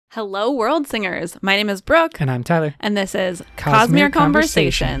Hello, World Singers. My name is Brooke. And I'm Tyler. And this is Cosmere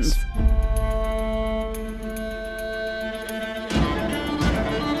Conversations.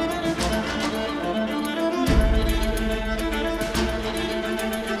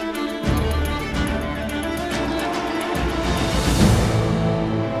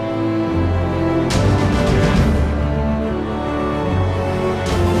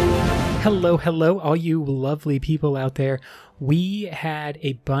 Hello, all you lovely people out there. We had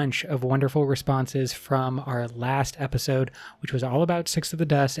a bunch of wonderful responses from our last episode, which was all about Six of the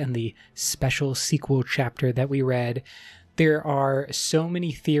Dust and the special sequel chapter that we read. There are so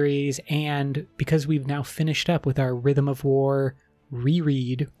many theories, and because we've now finished up with our Rhythm of War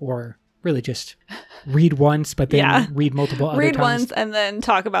reread, or really just read once, but then read multiple other times. Read once and then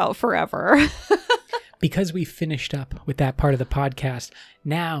talk about forever. Because we finished up with that part of the podcast,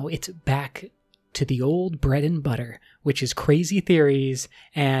 now it's back to the old bread and butter, which is crazy theories.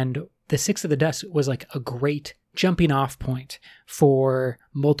 And the Six of the Dust was like a great jumping off point for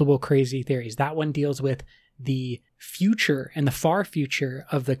multiple crazy theories. That one deals with the future and the far future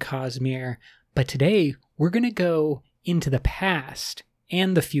of the Cosmere. But today we're going to go into the past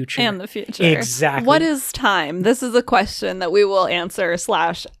and the future. And the future. Exactly. What is time? This is a question that we will answer /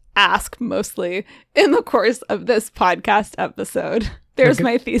 ask mostly in the course of this podcast episode. There's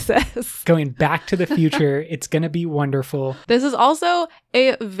my thesis. Going back to the future. It's going to be wonderful. This is also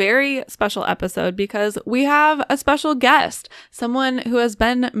a very special episode because we have a special guest, someone who has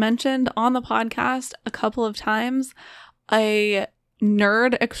been mentioned on the podcast a couple of times, a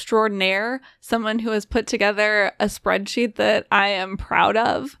nerd extraordinaire, someone who has put together a spreadsheet that I am proud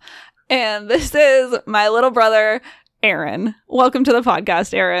of. And this is my little brother, Aaron. Welcome to the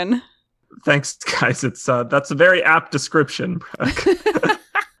podcast, Aaron. Thanks, guys. It's that's a very apt description.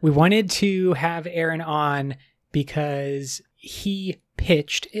 We wanted to have Aaron on because he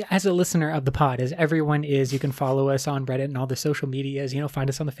pitched, as a listener of the pod, as everyone is. You can follow us on Reddit and all the social medias, find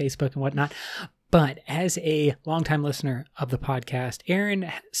us on the Facebook and whatnot. But as a longtime listener of the podcast, Aaron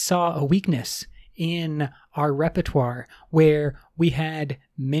saw a weakness in our repertoire where we had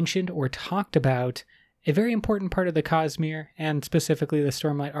mentioned or talked about a very important part of the Cosmere, and specifically the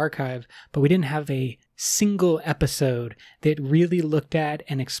Stormlight Archive, but we didn't have a single episode that really looked at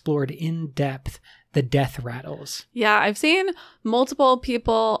and explored in depth the Death Rattles. Yeah, I've seen multiple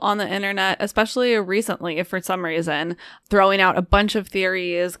people on the internet, especially recently for some reason, throwing out a bunch of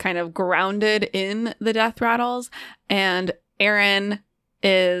theories kind of grounded in the Death Rattles, and Aaron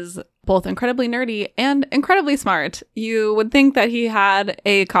is both incredibly nerdy and incredibly smart. You would think that he had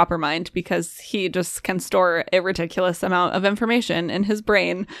a copper mind because he just can store a ridiculous amount of information in his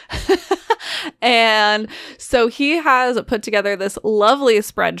brain. And so he has put together this lovely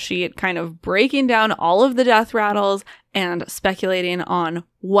spreadsheet kind of breaking down all of the Death Rattles and speculating on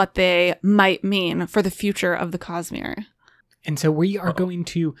what they might mean for the future of the Cosmere. And so we are going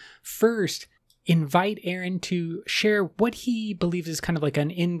to first invite Aaron to share what he believes is kind of like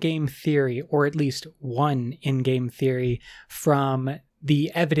an in-game theory, or at least one in-game theory from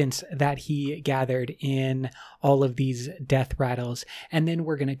the evidence that he gathered in all of these Death Rattles. And then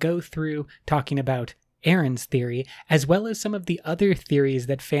we're going to go through talking about Aaron's theory, as well as some of the other theories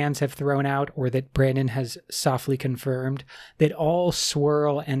that fans have thrown out or that Brandon has softly confirmed that all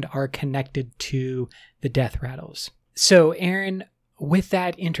swirl and are connected to the Death Rattles. So Aaron, with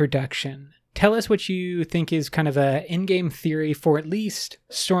that introduction, tell us what you think is kind of a in-game theory for at least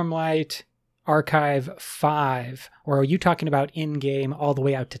Stormlight Archive 5, or are you talking about in-game all the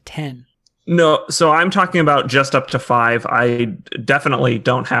way out to 10? No, so I'm talking about just up to 5. I definitely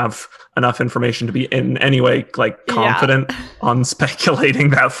don't have enough information to be in any way confident on speculating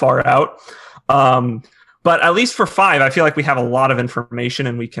that far out. But at least for 5, I feel like we have a lot of information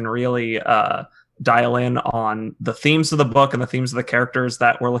and we can really dial in on the themes of the book and the themes of the characters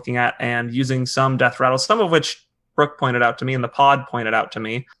that we're looking at, and using some Death Rattles, some of which Brooke pointed out to me and the pod pointed out to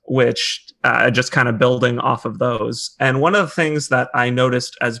me, which just kind of building off of those. And one of the things that I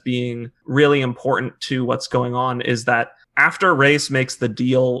noticed as being really important to what's going on is that after Rhys makes the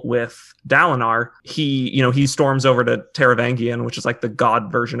deal with Dalinar, he storms over to Taravangian, which is like the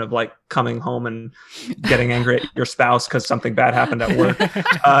god version of like coming home and getting angry at your spouse because something bad happened at work.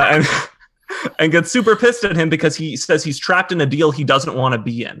 And gets super pissed at him because he says he's trapped in a deal he doesn't want to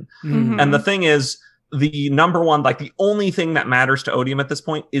be in. Mm-hmm. And the thing is, the number one, the only thing that matters to Odium at this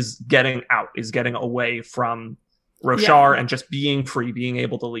point is getting out, is getting away from Roshar and just being free, being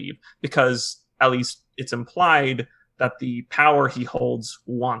able to leave. Because at least it's implied that the power he holds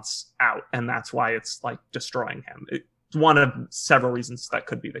wants out. And that's why it's destroying him. It's one of several reasons that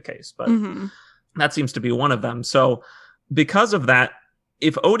could be the case, but that seems to be one of them. So because of that,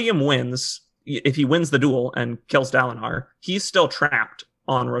 if Odium wins, if he wins the duel and kills Dalinar, he's still trapped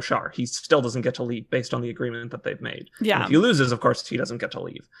on Roshar. He still doesn't get to leave based on the agreement that they've made. Yeah. And if he loses, of course, he doesn't get to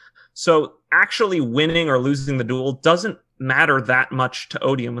leave. So actually winning or losing the duel doesn't matter that much to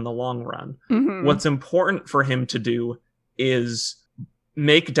Odium in the long run. Mm-hmm. What's important for him to do is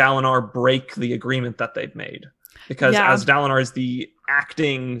make Dalinar break the agreement that they've made. Because as Dalinar is the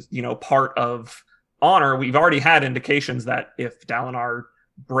acting, part of honor, we've already had indications that if Dalinar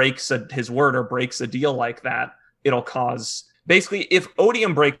breaks his word or breaks a deal like that, it'll cause... Basically, if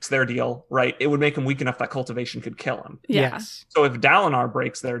Odium breaks their deal, right, it would make him weak enough that cultivation could kill him. Yes. So if Dalinar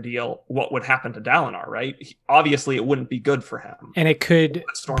breaks their deal, what would happen to Dalinar, right? Obviously, it wouldn't be good for him. And it could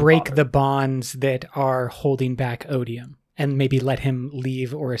break the bonds that are holding back Odium and maybe let him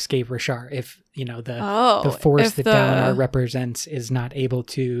leave or escape Roshar if, the force that Dalinar represents is not able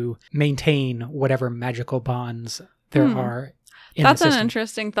to maintain whatever magical bonds there are in That's the system. An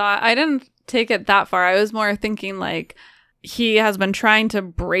interesting thought. I didn't take it that far. I was more thinking like, he has been trying to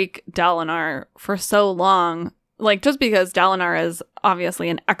break Dalinar for so long, like just because Dalinar is obviously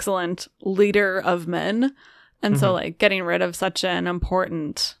an excellent leader of men. And so like getting rid of such an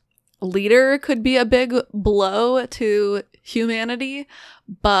important leader could be a big blow to humanity.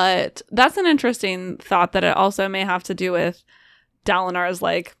 But that's an interesting thought that it also may have to do with Dalinar's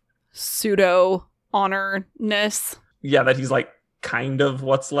like pseudo honorness. Yeah, that he's like kind of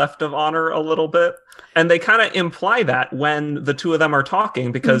what's left of honor a little bit. And they kind of imply that when the two of them are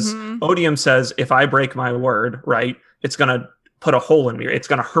talking, because Odium says, if I break my word, right, it's going to put a hole in me. It's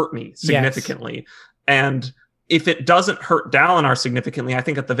going to hurt me significantly. Yes. And if it doesn't hurt Dalinar significantly, I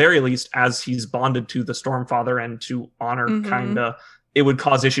think at the very least, as he's bonded to the Stormfather and to honor, kind of, it would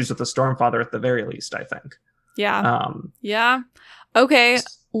cause issues with the Stormfather at the very least, I think. Yeah. Yeah. Okay.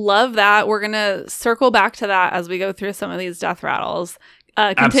 Love that. We're going to circle back to that as we go through some of these death rattles.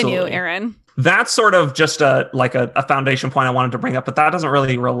 Continue, Absolutely. Aaron. That's sort of just a foundation point I wanted to bring up, but that doesn't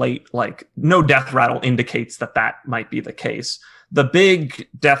really relate. Like, no death rattle indicates that might be the case. The big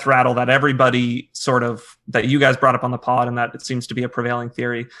death rattle that everybody that you guys brought up on the pod, and that it seems to be a prevailing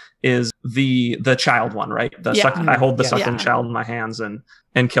theory, is the child one, right? I hold the suckling child in my hands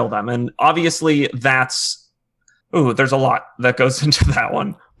and kill them. And obviously there's a lot that goes into that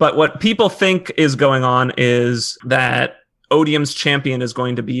one. But what people think is going on is that Odium's champion is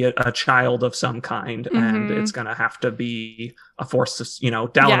going to be a child of some kind, and it's going to have to be a force to,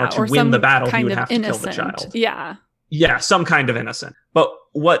 Dalinar to win the battle, he would have to kill the child. Yeah. Yeah, some kind of innocent. But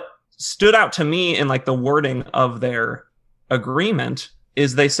what stood out to me in like the wording of their agreement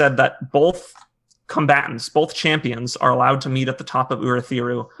is they said that both combatants, both champions, are allowed to meet at the top of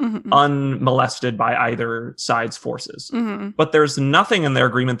Urithiru unmolested by either side's forces. But there's nothing in their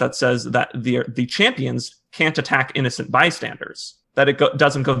agreement that says that the champions can't attack innocent bystanders, that it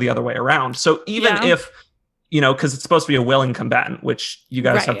doesn't go the other way around. So even if, because it's supposed to be a willing combatant, which you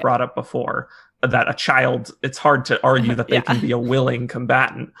guys have brought up before, that a child, it's hard to argue that they can be a willing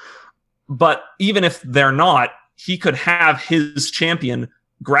combatant. But even if they're not, he could have his champion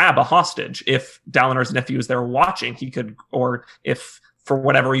grab a hostage. If Dalinar's nephew is there watching, he could, or if for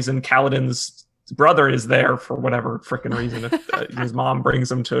whatever reason Kaladin's brother is there for whatever freaking reason, if his mom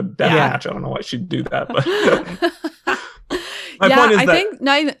brings him to a death match, I don't know why she'd do that, but my point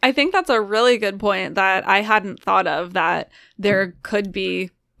is I think that's a really good point that I hadn't thought of, that there could be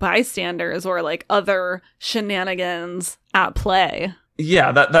bystanders or like other shenanigans at play.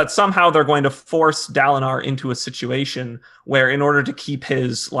 Yeah, that somehow they're going to force Dalinar into a situation where, in order to keep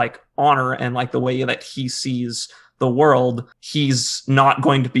his like honor and like the way that he sees the world, he's not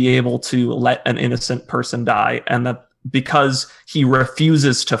going to be able to let an innocent person die, and that because he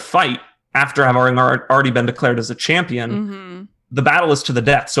refuses to fight after having already been declared as a champion, the battle is to the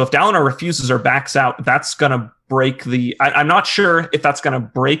death. So if Dalinar refuses or backs out, that's going to break I'm not sure if that's going to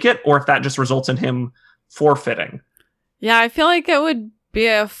break it or if that just results in him forfeiting. Yeah, I feel like it would be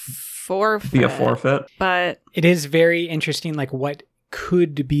a forfeit. But it is very interesting, like what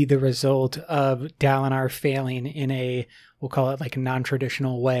could be the result of Dalinar failing in a, we'll call it like a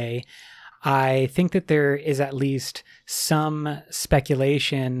non-traditional way. I think that there is at least some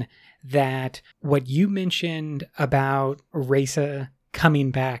speculation that what you mentioned about Reza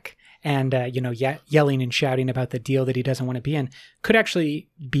coming back and, yelling and shouting about the deal that he doesn't want to be in could actually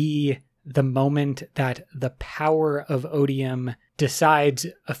be the moment that the power of Odium decides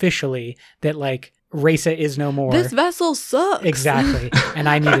officially that like Reza is no more. This vessel sucks. Exactly. And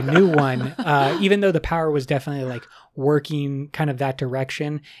I need a new one. Even though the power was definitely like working kind of that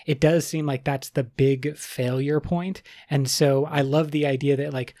direction, it does seem like that's the big failure point. And so I love the idea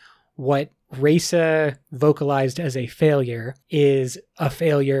that like what Rasa, vocalized as a failure, is a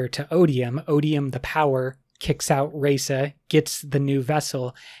failure to Odium. Odium, the power, kicks out Rasa, gets the new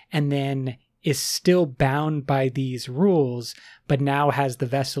vessel, and then is still bound by these rules, but now has the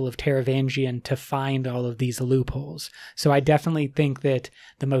vessel of Taravangian to find all of these loopholes. So I definitely think that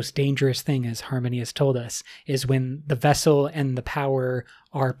the most dangerous thing, as Harmony has told us, is when the vessel and the power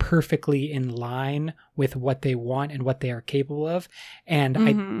are perfectly in line with what they want and what they are capable of. And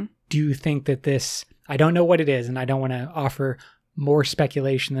I do think that this, I don't know what it is, and I don't want to offer more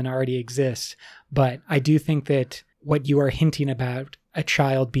speculation than already exists, but I do think that what you are hinting about, a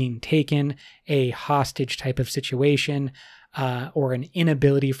child being taken, a hostage type of situation, or an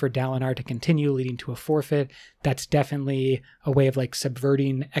inability for Dalinar to continue leading to a forfeit, that's definitely a way of like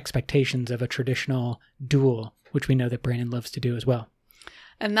subverting expectations of a traditional duel, which we know that Brandon loves to do as well.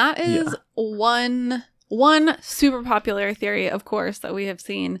 And that is one super popular theory, of course, that we have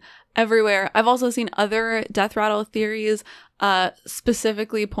seen everywhere. I've also seen other death rattle theories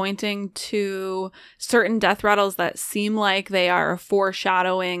specifically pointing to certain death rattles that seem like they are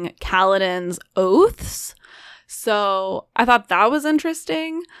foreshadowing Kaladin's oaths. So I thought that was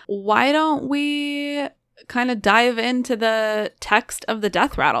interesting. Why don't we kind of dive into the text of the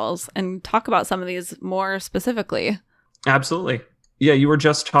death rattles and talk about some of these more specifically? Absolutely. Yeah, you were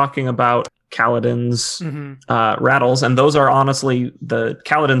just talking about Kaladin's rattles, and those are honestly, the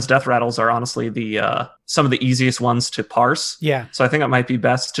Kaladin's death rattles are honestly the some of the easiest ones to parse. Yeah. So I think it might be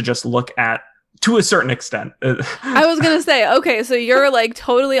best to just look at, to a certain extent. I was going to say, okay, so you're like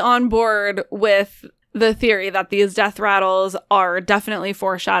totally on board with the theory that these death rattles are definitely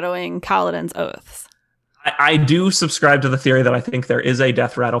foreshadowing Kaladin's oaths. I do subscribe to the theory that I think there is a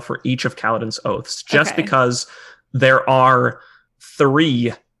death rattle for each of Kaladin's oaths, just because there are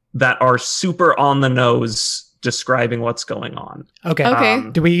 3 that are super on the nose describing what's going on. Okay.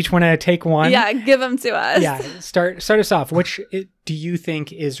 Do we each want to take one? Yeah, give them to us. Yeah, start us off. Which do you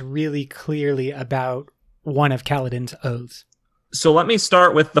think is really clearly about one of Kaladin's oaths? So let me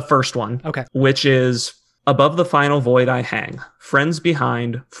start with the first one, which is, above the final void I hang, friends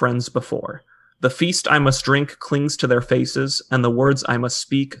behind, friends before. The feast I must drink clings to their faces, and the words I must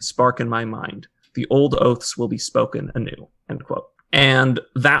speak spark in my mind. The old oaths will be spoken anew, end quote. And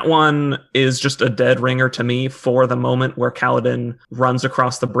that one is just a dead ringer to me for the moment where Kaladin runs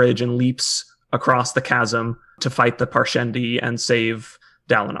across the bridge and leaps across the chasm to fight the Parshendi and save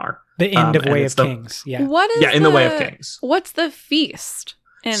Dalinar. The end of Way of Kings. Yeah. In the Way of Kings. What's the feast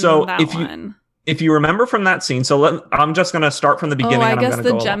in that one? If you remember from that scene, I'm just going to start from the beginning. I guess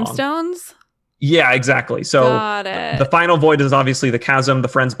the gemstones? Yeah, exactly. So Got it. The final void is obviously the chasm. The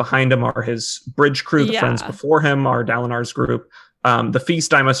friends behind him are his bridge crew. The friends before him are Dalinar's group. The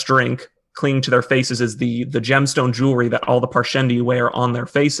feast I must drink, cling to their faces, is the gemstone jewelry that all the Parshendi wear on their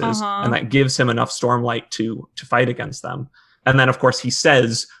faces, and that gives him enough stormlight to fight against them. And then, of course, he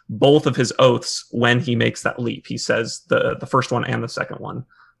says both of his oaths when he makes that leap. He says the first one and the second one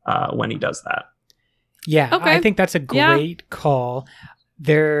when he does that. Yeah, I think that's a great call.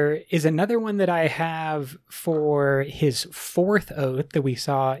 There is another one that I have for his 4th oath that we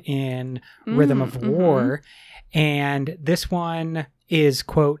saw in Rhythm of War. And this one is,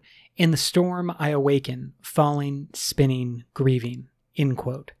 quote, "In the storm I awaken, falling, spinning, grieving," end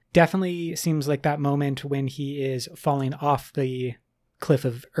quote. Definitely seems like that moment when he is falling off the cliff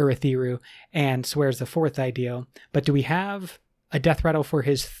of Urithiru and swears the 4th ideal. But do we have a death rattle for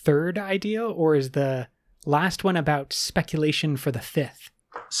his 3rd ideal, or is the last one about speculation for the 5th?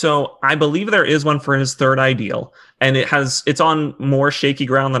 So I believe there is one for his 3rd ideal, and it's on more shaky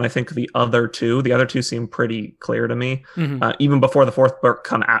ground than I think the other 2. The other 2 seem pretty clear to me. Even before the 4th book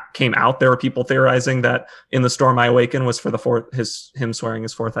came out, there were people theorizing that In the Storm I Awaken was for him swearing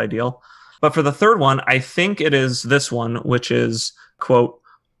his 4th ideal. But for the 3rd one, I think it is this one, which is, quote,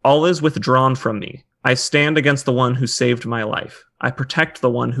 "All is withdrawn from me. I stand against the one who saved my life. I protect the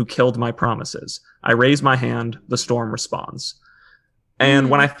one who killed my promises. I raise my hand. The storm responds."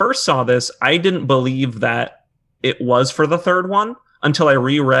 And when I first saw this, I didn't believe that it was for the 3rd one until I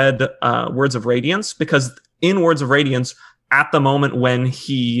reread Words of Radiance, because in Words of Radiance, at the moment when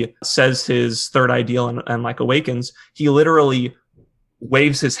he says his 3rd ideal and like awakens, he literally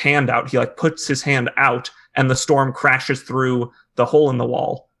waves his hand out. He like puts his hand out, and the storm crashes through the hole in the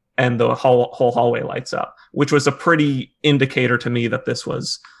wall, and the whole hallway lights up, which was a pretty indicator to me that this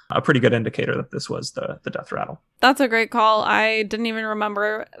was a pretty good indicator that this was the death rattle. That's a great call. I didn't even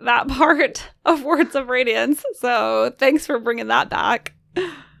remember that part of Words of Radiance, so thanks for bringing that back.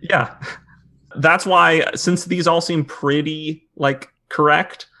 Yeah. That's why, since these all seem pretty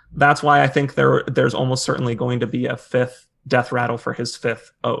correct, that's why I think there's almost certainly going to be a 5th death rattle for his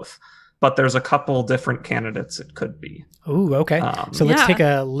 5th oath. but there's a couple different candidates it could be. Ooh, okay. So let's Yeah. take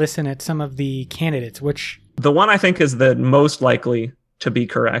a listen at some of the candidates. The one I think is the most likely to be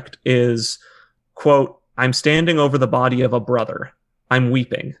correct is, quote, "I'm standing over the body of a brother. I'm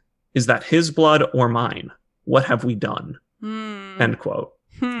weeping. Is that his blood or mine? What have we done?" End quote.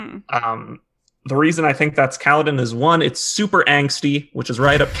 The reason I think that's Kaladin is, one, it's super angsty, which is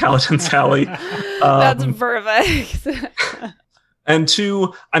right up Kaladin's alley. That's perfect. And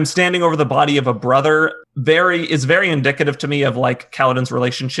two, "I'm standing over the body of a brother" is very indicative to me of like Kaladin's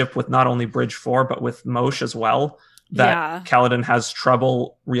relationship with not only Bridge 4, but with Moshe as well. That Kaladin has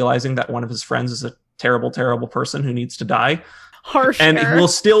trouble realizing that one of his friends is a terrible, terrible person who needs to die. Harsher. And will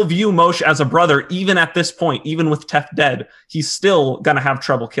still view Moshe as a brother, even at this point, even with Tef dead. He's still going to have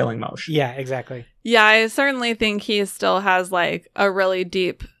trouble killing Moshe. Yeah, exactly. Yeah, I certainly think he still has like a really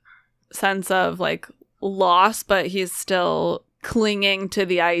deep sense of like loss, but he's still clinging to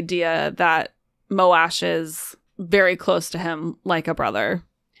the idea that Moash is very close to him like a brother.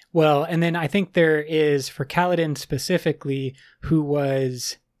 Well, and then I think there is, for Kaladin specifically, who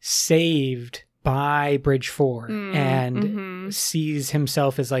was saved by Bridge 4 and sees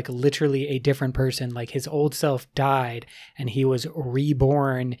himself as like literally a different person. Like his old self died and he was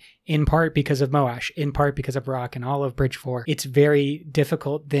reborn in part because of Moash, in part because of Rock and all of Bridge 4. It's very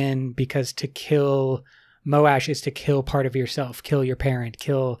difficult then, because to kill Moash is to kill part of yourself, kill your parent,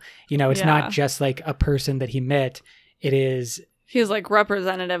 it's not just like a person that he met. It is... He's like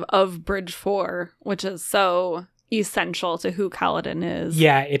representative of Bridge 4, which is so essential to who Kaladin is.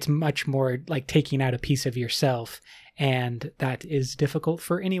 Yeah, it's much more like taking out a piece of yourself, and that is difficult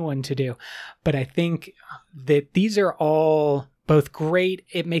for anyone to do. But I think that these are all both great.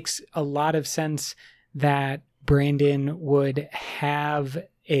 It makes a lot of sense that Brandon would have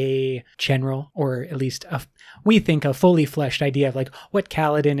a general, or at least we think a fully fleshed idea of like what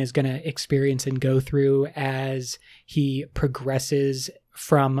Kaladin is going to experience and go through as he progresses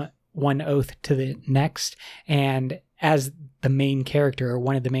from one oath to the next. And as the main character, or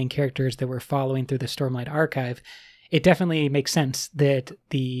one of the main characters that we're following through the Stormlight Archive, it definitely makes sense that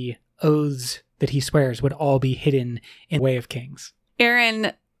the oaths that he swears would all be hidden in Way of Kings.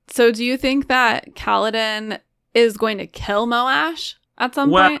 Aaron, so do you think that Kaladin is going to kill Moash at some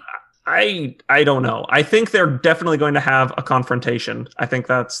point? I don't know. I think they're definitely going to have a confrontation. I think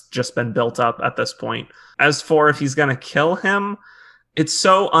that's just been built up at this point. As for if he's going to kill him, it's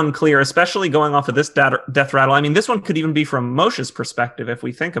so unclear, especially going off of this death rattle. I mean, this one could even be from Moshe's perspective if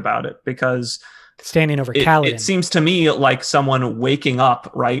we think about it, because standing over Kaladin. It seems to me like someone waking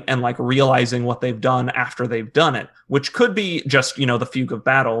up, right, and like realizing what they've done after they've done it, which could be just, the fugue of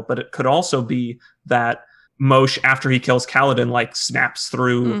battle, but it could also be that Moshe, after he kills Kaladin, like snaps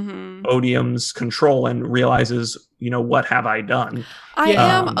through Odium's control and realizes, what have I done?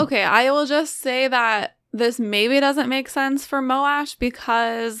 I will just say that this maybe doesn't make sense for Moash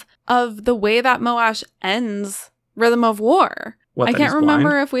because of the way that Moash ends Rhythm of War. I can't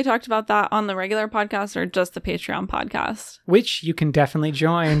remember if we talked about that on the regular podcast or just the Patreon podcast. Which you can definitely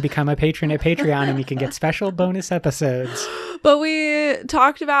join, become a patron at Patreon, and you can get special bonus episodes. But we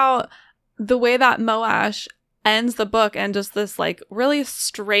talked about the way that Moash ends the book and just this like really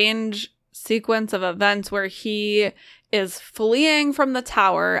strange sequence of events where he is fleeing from the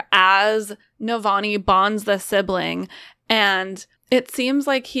tower as Navani bonds the sibling, and it seems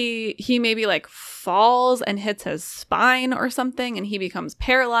like he maybe like falls and hits his spine or something, and he becomes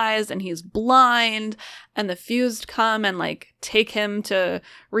paralyzed and he's blind, and the fused come and like take him to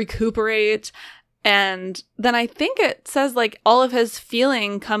recuperate. And then I think it says like all of his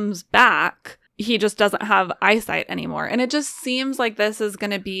feeling comes back. He just doesn't have eyesight anymore. And it just seems like this is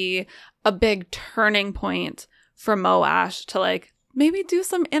going to be a big turning point for Moash to like maybe do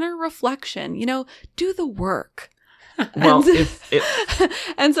some inner reflection, do the work. Well,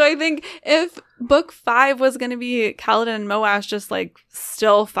 and so I think if book 5 was going to be Kaladin and Moash just like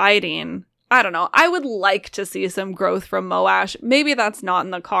still fighting, I don't know. I would like to see some growth from Moash. Maybe that's not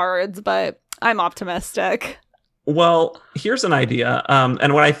in the cards, but I'm optimistic. Well, here's an idea.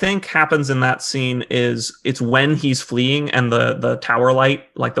 And what I think happens in that scene is it's when he's fleeing and the tower light,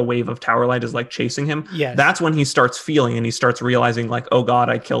 like the wave of tower light is like chasing him. Yes. That's when he starts feeling and he starts realizing like, oh God,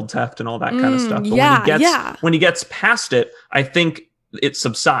 I killed Teft and all that kind of stuff. But when he gets past it, I think it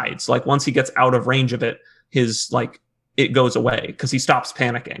subsides. Like once he gets out of range of it, it goes away because he stops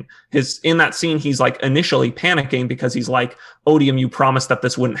panicking. In that scene, he's like initially panicking because he's like, Odium, you promised that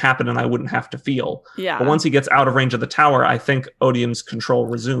this wouldn't happen and I wouldn't have to feel. Yeah. But once he gets out of range of the tower, I think Odium's control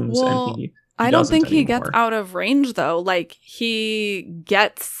resumes and he I don't think he gets out of range though. Like the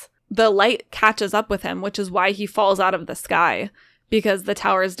light catches up with him, which is why he falls out of the sky, because the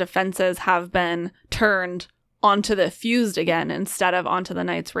tower's defenses have been turned onto the fused again instead of onto the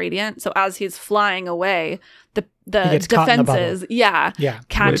Knight's Radiant. So as he's flying away, the defenses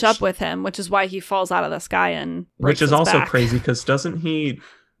catch up with him, which is why he falls out of the sky and breaks which is his also back. crazy because doesn't he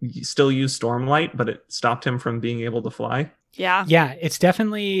still use Stormlight, but it stopped him from being able to fly? Yeah, it's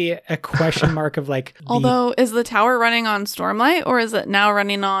definitely a question mark of like... Although, is the tower running on Stormlight or is it now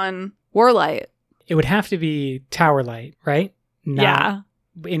running on Warlight? It would have to be Tower Light, right? Not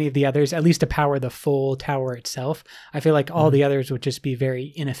any of the others, at least to power the full tower itself. I feel like all the others would just be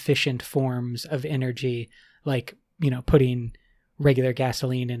very inefficient forms of energy, like, putting regular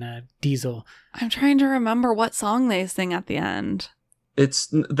gasoline in a diesel. I'm trying to remember what song they sing at the end. It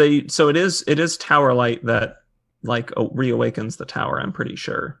is Tower Light that reawakens the tower, I'm pretty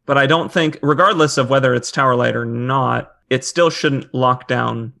sure. But I don't think, regardless of whether it's Tower Light or not, it still shouldn't lock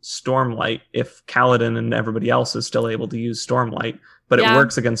down Stormlight if Kaladin and everybody else is still able to use Stormlight. But it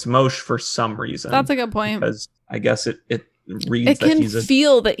works against Moshe for some reason. That's a good point. Because I guess it reads that he's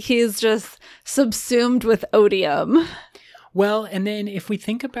feel that he's just subsumed with odium. Well, and then if we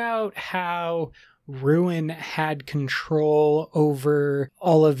think about how Ruin had control over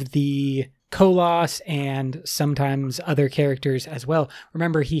all of the Koloss and sometimes other characters as well.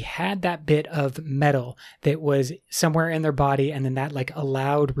 Remember, he had that bit of metal that was somewhere in their body, and then that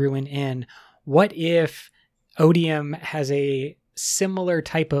allowed Ruin in. What if Odium has a similar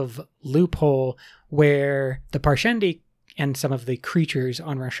type of loophole where the Parshendi and some of the creatures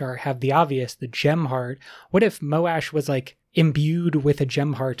on Rashar have the obvious, the gem heart? What if Moash was imbued with a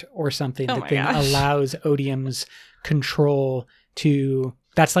gem heart or something that then allows Odium's control to...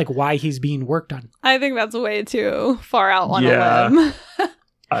 That's why he's being worked on. I think that's way too far out on a limb.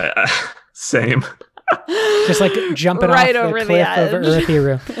 Same. Just jumping right off over the cliff over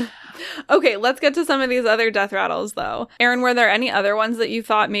Urithiru. Okay, let's get to some of these other death rattles, though. Aaron, were there any other ones that you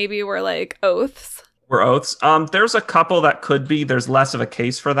thought maybe were oaths? Were oaths? There's a couple that could be. There's less of a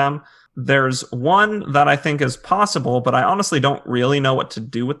case for them. There's one that I think is possible, but I honestly don't really know what to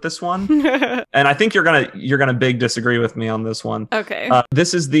do with this one. And I think you're gonna big disagree with me on this one. Okay.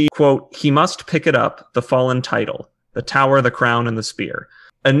 This is the quote, "He must pick it up, the fallen title, the tower, the crown, and the spear."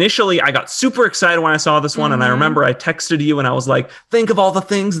 Initially, I got super excited when I saw this one, and I remember I texted you and I was like, think of all the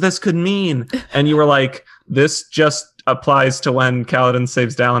things this could mean. And you were like, this just applies to when Kaladin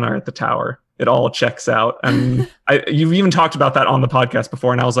saves Dalinar at the tower. It all checks out. And you've even talked about that on the podcast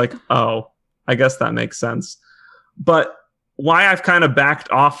before, and I was like, oh, I guess that makes sense. But why I've kind of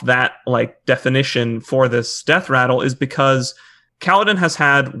backed off that definition for this death rattle is because Kaladin has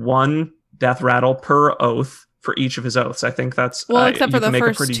had one death rattle per oath for each of his oaths. I think that's... Well, except for the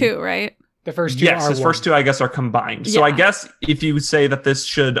first two, right? The first two Yes, his first two, I guess, are combined. So I guess if you say that this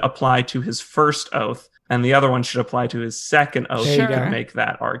should apply to his first oath, and the other one should apply to his second oath, you could make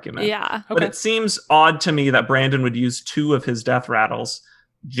that argument. Yeah. But it seems odd to me that Brandon would use two of his death rattles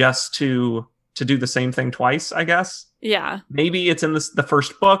just to do the same thing twice, I guess. Yeah. Maybe it's in the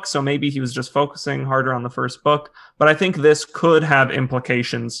first book, so maybe he was just focusing harder on the first book. But I think this could have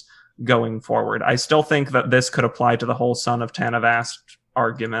implications going forward. I still think that this could apply to the whole Son of Tanavast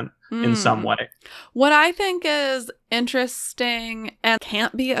argument in some way. What I think is interesting and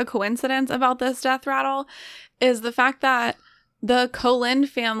can't be a coincidence about this death rattle is the fact that the Kolind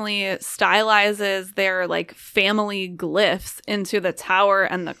family stylizes their family glyphs into the tower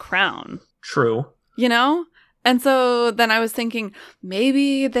and the crown. True. And so then I was thinking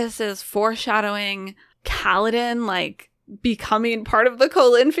maybe this is foreshadowing Kaladin becoming part of the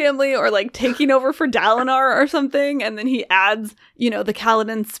Kolind family or taking over for Dalinar or something, and then he adds the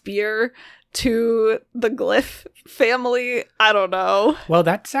Kaladin spear to the glyph family. I don't know. Well,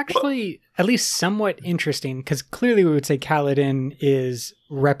 that's actually at least somewhat interesting, because clearly we would say Kaladin is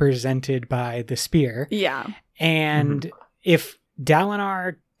represented by the spear. Yeah. And if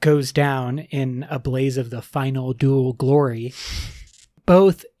Dalinar goes down in a blaze of the final dual glory,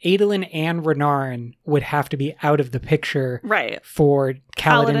 both Adolin and Renarin would have to be out of the picture for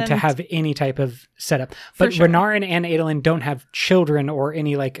Kaladin to have any type of setup. But Renarin and Adolin don't have children or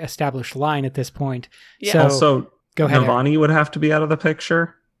any established line at this point. Yeah. So also, go ahead. Navani would have to be out of the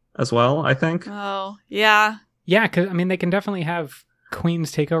picture as well, I think. Oh, yeah. Yeah, because they can definitely have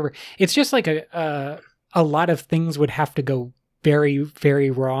queens take over. It's just a lot of things would have to go very, very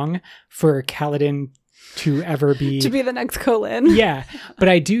wrong for Kaladin to ever be the next Kolind. Yeah, but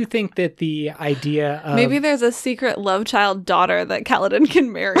I do think that the idea of maybe there's a secret love child daughter that Kaladin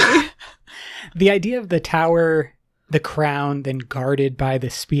can marry. The idea of the tower, the crown, then guarded by the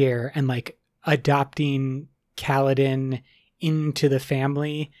spear, and adopting Kaladin into the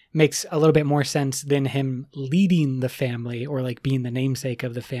family makes a little bit more sense than him leading the family or like being the namesake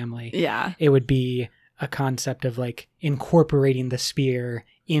of the family. Yeah. It would be a concept of like incorporating the spear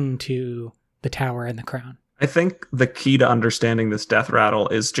into the tower and the crown. I think the key to understanding this death rattle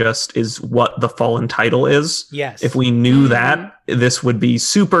is what the fallen title is. Yes. If we knew that, this would be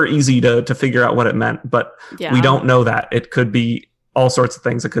super easy to figure out what it meant, but we don't know that. It could be all sorts of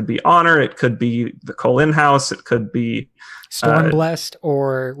things. It could be honor. It could be the Colin house. It could be Stormblessed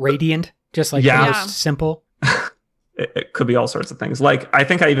or radiant, just like the most simple. It could be all sorts of things. Like, I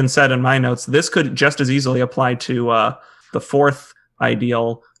think I even said in my notes, this could just as easily apply to the fourth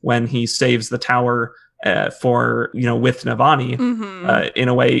ideal when he saves the tower with Navani. In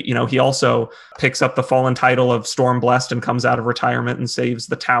a way, he also picks up the fallen title of Stormblessed and comes out of retirement and saves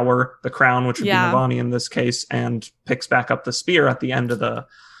the tower, the crown, which would be Navani in this case, and picks back up the spear at the end of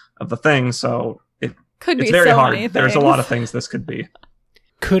the thing. So it's very hard. There's a lot of things this could be.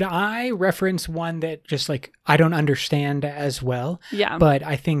 Could I reference one that just like I don't understand as well? Yeah. But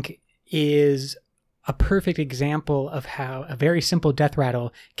I think is a perfect example of how a very simple death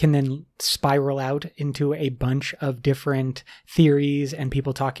rattle can then spiral out into a bunch of different theories and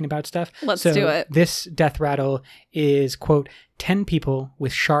people talking about stuff. Let's do it. This death rattle is, quote, 10 people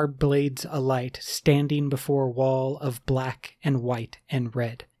with sharp blades alight standing before a wall of black and white and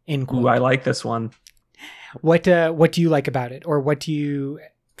red. End quote. Ooh, I like this one. What do you like about it? Or what do you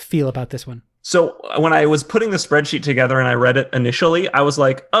feel about this one? So when I was putting the spreadsheet together and I read it initially, I was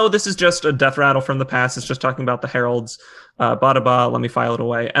like, oh, this is just a death rattle from the past. It's just talking about the heralds. Let me file it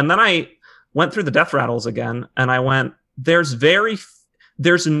away. And then I went through the death rattles again and I went,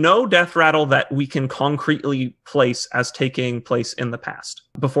 there's no death rattle that we can concretely place as taking place in the past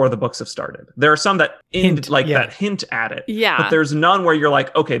before the books have started. There are some that that hint at it. Yeah. But there's none where you're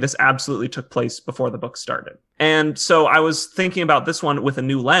like, okay, this absolutely took place before the book started. And so I was thinking about this one with a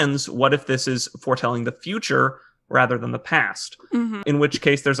new lens. What if this is foretelling the future rather than the past? Mm-hmm. In which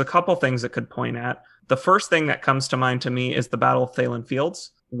case there's a couple things it could point at. The first thing that comes to mind to me is the Battle of Thalen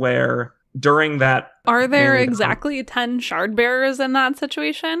Fields, where during that... Are there exactly 10 shard bearers in that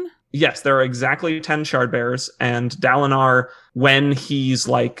situation? Yes, there are exactly 10 shard bearers, and Dalinar, when he's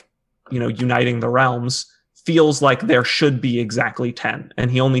uniting the realms, feels like there should be exactly 10, and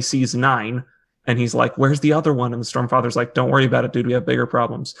he only sees 9, and he's like, where's the other one? And the Stormfather's like, don't worry about it, dude, we have bigger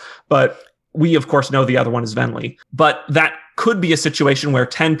problems. But we, of course, know the other one is Venli. But that could be a situation where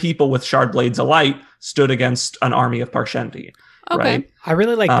 10 people with shard blades alight stood against an army of Parshendi. Okay. Right? I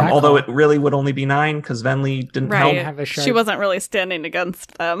really like that. Although it really would only be 9 because Venli didn't have a shard. She wasn't really standing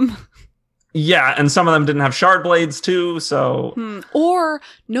against them. Yeah, and some of them didn't have shard blades too, so... Or,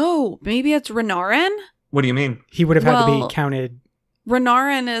 no, maybe it's Renarin? What do you mean? He would have had to be counted.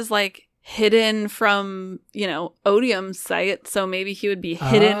 Renarin is hidden from, Odium's sight, so maybe he would be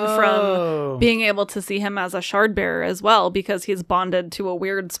hidden from being able to see him as a shard bearer as well because he's bonded to a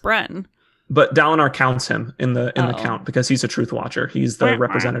weird spren. But Dalinar counts him in the count because he's a Truth Watcher. He's the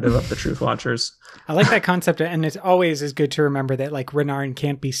representative of the Truth Watchers. I like that concept, and it always is good to remember that Renarin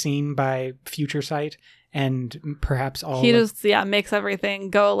can't be seen by future sight, and perhaps all he just makes everything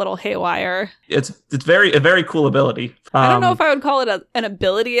go a little haywire. It's a very cool ability. I don't know if I would call it an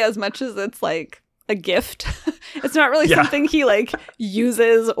ability as much as it's a gift. It's not really something he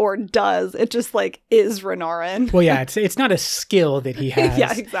uses or does. It just is Renarin. Well, yeah, it's not a skill that he has.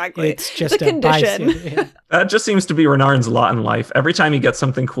 Yeah, exactly. It's just a condition. That just seems to be Renarin's lot in life. Every time he gets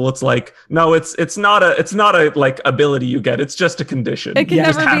something cool, it's no, it's not a ability you get. It's just a condition. It can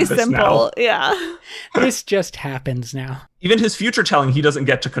never be simple. Now. Yeah. This just happens now. Even his future telling, he doesn't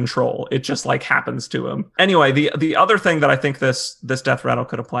get to control. It just happens to him. Anyway, the other thing that I think this death rattle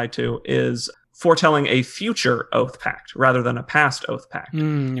could apply to is foretelling a future oath pact rather than a past oath pact.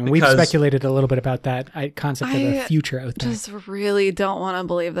 We've speculated a little bit about that concept of a future oath pact. I just really don't want to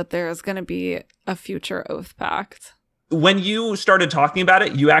believe that there is going to be a future oath pact. When you started talking about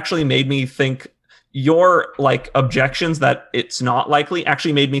it, you actually made me think your objections that it's not likely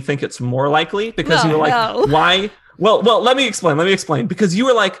actually made me think it's more likely because you were why? Well, let me explain. Because you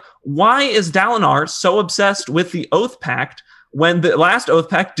were why is Dalinar so obsessed with the oath pact when the last oath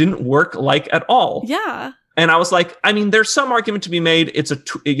pact didn't work at all? Yeah. And I was there's some argument to be made. It's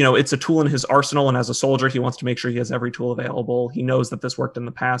a tool in his arsenal, and as a soldier, he wants to make sure he has every tool available. He knows that this worked in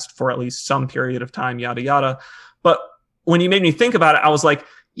the past for at least some period of time, yada yada. But when you made me think about it, I was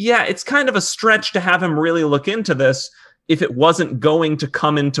it's kind of a stretch to have him really look into this if it wasn't going to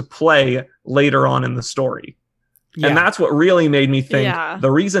come into play later on in the story. And that's what really made me think Yeah.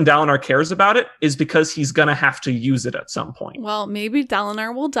 the reason Dalinar cares about it is because he's going to have to use it at some point. Well, maybe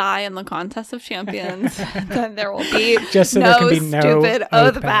Dalinar will die in the Contest of Champions. Then there will be Just so there can be no stupid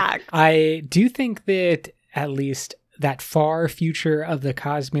oath oath back. I do think that at least that far future of the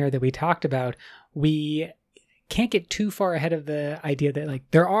Cosmere that we talked about, we can't get too far ahead of the idea that like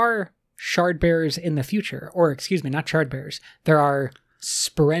there are shard bearers in the future, or excuse me, not shard bearers. There are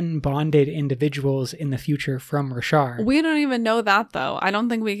Spren bonded individuals in the future from Rashar. We don't even know that, though. I don't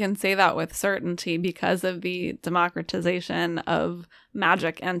think we can say that with certainty because of the democratization of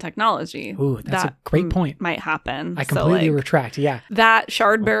magic and technology. Ooh, that's a great point. Might happen. I completely retract. Yeah, that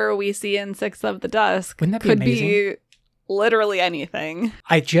shard bearer we see in Six of the Dusk could be literally anything.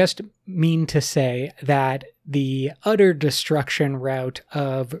 I just mean to say that the utter destruction route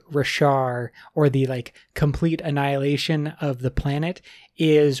of Rashar, or the like complete annihilation of the planet,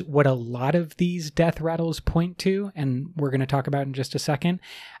 is what a lot of these death rattles point to, and we're going to talk about in just a second.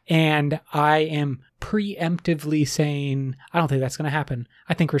 And I am preemptively saying, I don't think that's going to happen.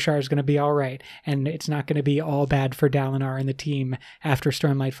 I think Rashar is going to be all right, and it's not going to be all bad for Dalinar and the team after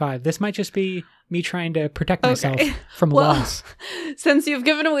Stormlight 5. This might just be me trying to protect myself from loss. Since you've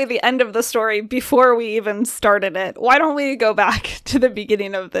given away the end of the story before we even started it, why don't we go back to the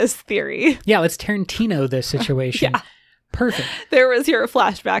beginning of this theory? Yeah, let's Tarantino this situation. Yeah. Perfect. There was your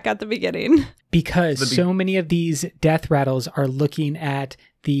flashback at the beginning. Because so many of these death rattles are looking at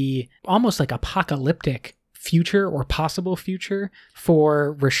the almost like apocalyptic future or possible future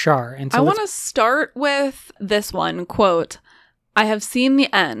for Rashar. And so I want to start with this one quote. I have seen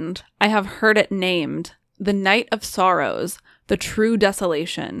the end. I have heard it named. The night of sorrows, the true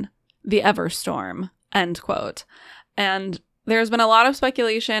desolation, the Everstorm, end quote. And there's been a lot of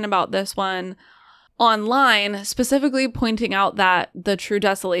speculation about this one online, specifically pointing out that the true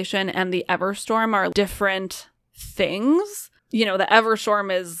desolation and the Everstorm are different things. You know, the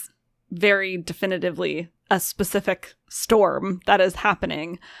Everstorm is very definitively a specific storm that is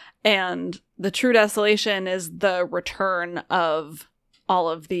happening. And the true desolation is the return of all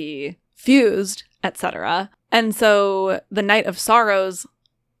of the fused, etc. And so the Night of Sorrows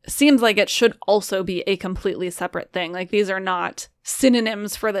seems like it should also be a completely separate thing. Like, these are not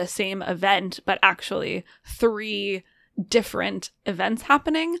synonyms for the same event, but actually 3 different events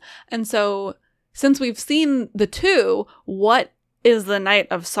happening. And so since we've seen the 2, what is the Night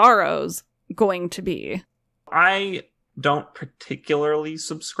of Sorrows going to be? I don't particularly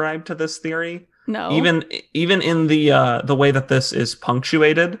subscribe to this theory. No. Even in the way that this is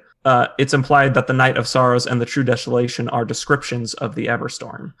punctuated, it's implied that the Night of Sorrows and the True Desolation are descriptions of the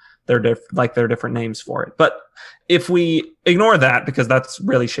Everstorm. They're different names for it. But if we ignore that, because that's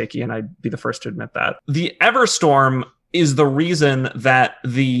really shaky, and I'd be the first to admit that, the Everstorm is the reason that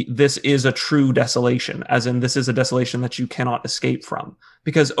this is a true desolation, as in this is a desolation that you cannot escape from.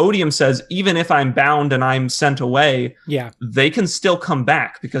 Because Odium says, even if I'm bound and I'm sent away, they can still come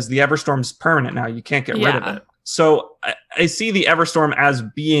back because the Everstorm's permanent now. You can't get rid of it. So I see the Everstorm as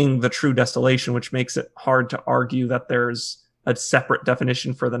being the true desolation, which makes it hard to argue that there's a separate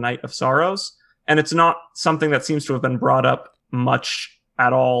definition for the Night of Sorrows. And it's not something that seems to have been brought up much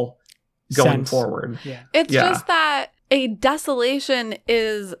at all going forward. It's just that a desolation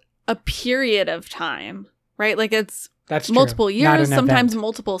is a period of time, right? Like, that's multiple years, sometimes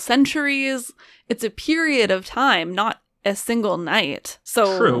multiple centuries. It's a period of time, not a single night.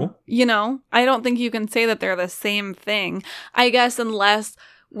 So, True. You know, I don't think you can say that they're the same thing. I guess unless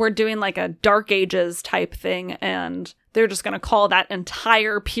we're doing like a Dark Ages type thing and they're just going to call that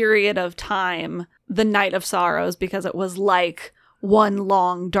entire period of time the Night of Sorrows because it was like one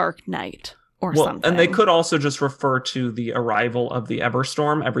long dark night. Or something. And they could also just refer to the arrival of the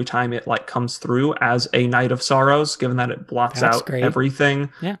Everstorm every time it like comes through as a Night of Sorrows, given that it blots out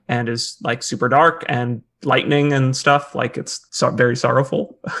everything and is like super dark and lightning and stuff. Like, it's very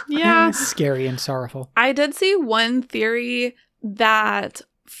sorrowful. Yeah. Scary and sorrowful. I did see one theory that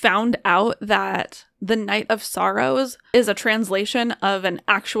found out that the Night of Sorrows is a translation of an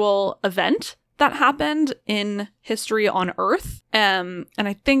actual event that happened in history on Earth. And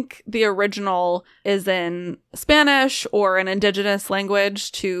I think the original is in Spanish or an indigenous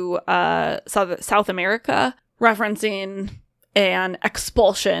language to South America, referencing an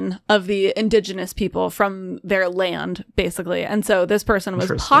expulsion of the indigenous people from their land, basically. And so this person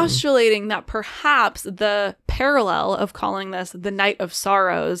was postulating that perhaps the parallel of calling this the Night of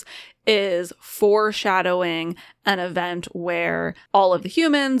Sorrows is foreshadowing an event where all of the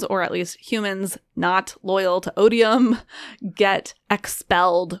humans, or at least humans not loyal to Odium, get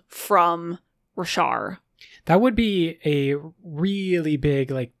expelled from Rashar. That would be a really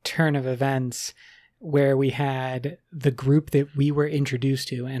big like turn of events where we had the group that we were introduced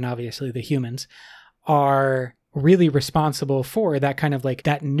to, and obviously the humans, are really responsible for that kind of like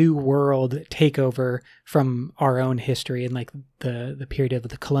that new world takeover from our own history and like the period of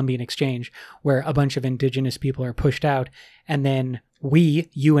the Columbian Exchange, where a bunch of indigenous people are pushed out, and then we,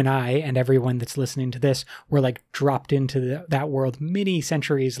 you and I, and everyone that's listening to this, were like dropped into that world many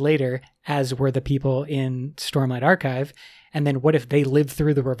centuries later, as were the people in Stormlight Archive. And then what if they live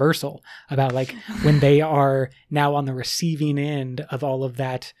through the reversal about like when they are now on the receiving end of all of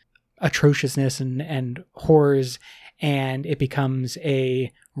that atrociousness and horrors, and it becomes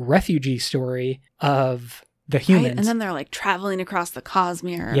a refugee story of the humans. Right, and then they're like traveling across the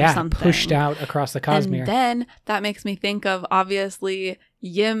Cosmere or something. Pushed out across the Cosmere. And then that makes me think of, obviously,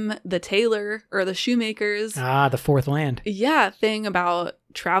 Yim the tailor, or the shoemakers. The fourth land. Yeah, thing about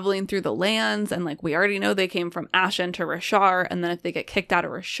traveling through the lands, and like we already know they came from Ashen to Rashar, and then if they get kicked out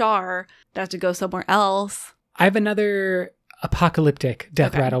of Rashar, they have to go somewhere else. I have another apocalyptic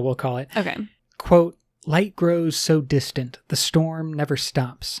death rattle, we'll call it. Okay. Quote, "Light grows so distant, the storm never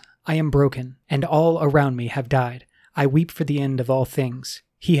stops. I am broken, and all around me have died. I weep for the end of all things.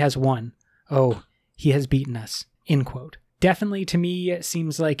 He has won. Oh, he has beaten us." End quote. Definitely, to me, it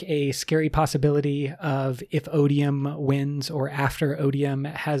seems like a scary possibility of if Odium wins or after Odium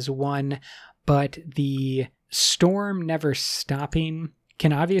has won, but the storm never stopping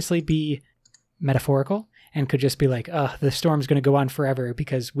can obviously be metaphorical and could just be like, the storm's going to go on forever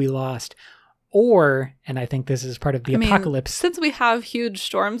because we lost. Or, and I think this is part of the apocalypse. Since we have huge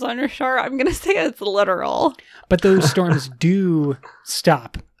storms on Rashar, I'm going to say it's literal. But those storms do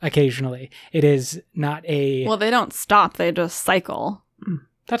stop occasionally. It is not a... Well, they don't stop. They just cycle.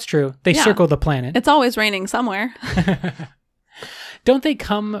 That's true. They circle the planet. It's always raining somewhere. Don't they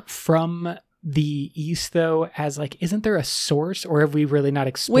come from the east, though, as like, isn't there a source, or have we really not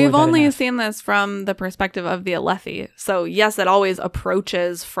explored We've only enough? seen this from the perspective of the Alethi. So yes, it always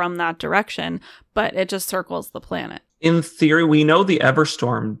approaches from that direction, but it just circles the planet. In theory, we know the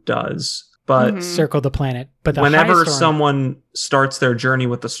Everstorm does, but circle the planet. But the whenever high storm, someone starts their journey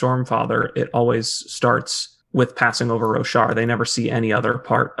with the Stormfather, it always starts with passing over Roshar. They never see any other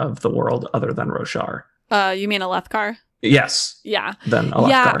part of the world other than Roshar. You mean Alethkar? Yes. Yeah. Then Alethkar.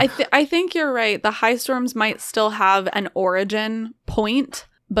 Yeah, I think you're right. The high storms might still have an origin point,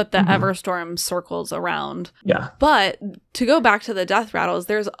 but the Everstorm circles around. Yeah. But to go back to the death rattles,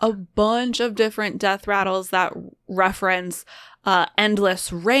 there's a bunch of different death rattles that reference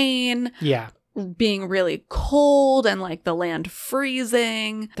endless rain. Yeah. Being really cold and like the land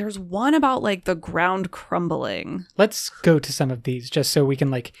freezing. There's one about like the ground crumbling. Let's go to some of these just so we can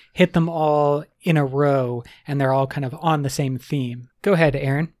like hit them all in a row and they're all kind of on the same theme. Go ahead,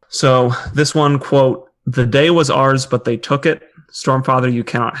 Aaron. So this one, quote, "The day was ours, but they took it. Stormfather, you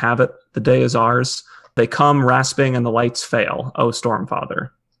cannot have it. The day is ours. They come rasping and the lights fail. Oh, Stormfather."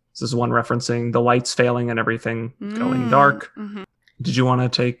 This is one referencing the lights failing and everything going dark. Mm-hmm. Did you want to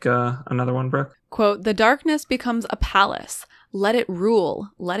take another one, Brooke? Quote, "The darkness becomes a palace. Let it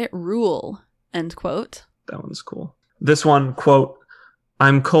rule. Let it rule." End quote. That one's cool. This one, quote,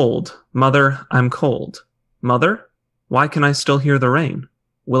 "I'm cold. Mother, I'm cold. Mother, why can I still hear the rain?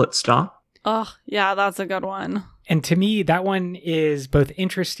 Will it stop?" Oh, yeah, that's a good one. And to me, that one is both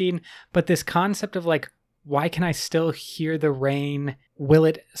interesting, but this concept of like, why can I still hear the rain? Will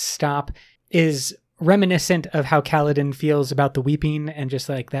it stop? Is reminiscent of how Kaladin feels about the weeping and just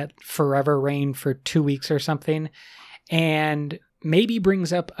like that forever rain for 2 weeks or something. And maybe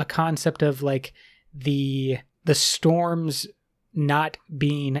brings up a concept of like the storms not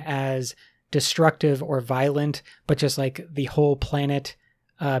being as destructive or violent, but just like the whole planet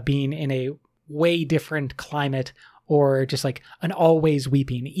being in a way different climate, or just like an always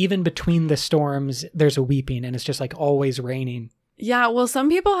weeping. Even between the storms, there's a weeping and it's just like always raining. Yeah, well, some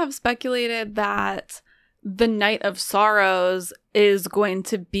people have speculated that the Night of Sorrows is going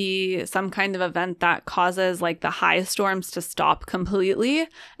to be some kind of event that causes like the high storms to stop completely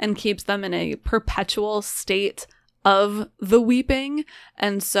and keeps them in a perpetual state of the weeping.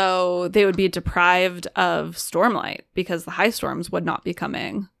 And so they would be deprived of stormlight because the high storms would not be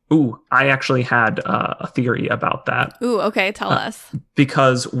coming. Ooh, I actually had a theory about that. Ooh, okay, tell us.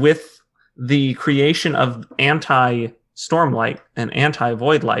 Because with the creation of anti-stormlight and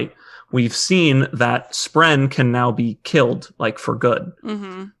anti-voidlight, we've seen that Spren can now be killed, like, for good.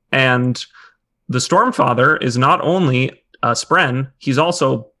 Mm-hmm. And the Stormfather is not only a Spren, he's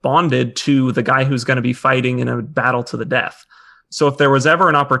also bonded to the guy who's going to be fighting in a battle to the death. So if there was ever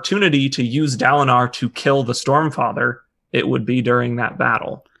an opportunity to use Dalinar to kill the Stormfather, it would be during that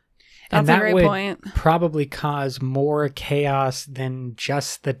battle. That's a great point. Probably cause more chaos than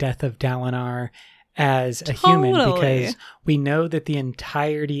just the death of Dalinar as a human, because we know that the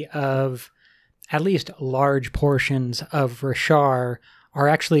entirety of at least large portions of Rashar are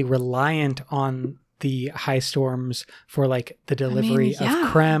actually reliant on the high storms for like the delivery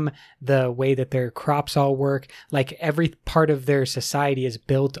of creme, the way that their crops all work. Like every part of their society is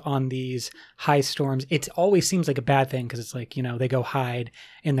built on these high storms. It always seems like a bad thing because it's like, you know, they go hide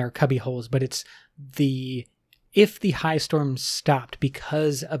in their cubby holes, but it's if the high storms stopped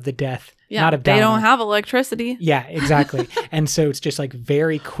because of the death, not of Dalinar, they don't have electricity. Yeah, exactly. And so it's just like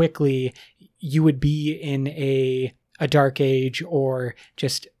very quickly you would be in a dark age or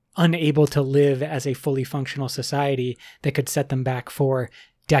just unable to live as a fully functional society that could set them back for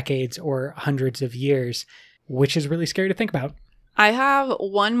decades or hundreds of years, which is really scary to think about. I have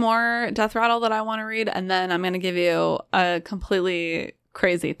one more death rattle that I want to read, and then I'm going to give you a completely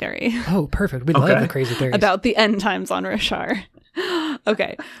crazy theory. Oh, perfect. We love the crazy theories. About the end times on Rashar.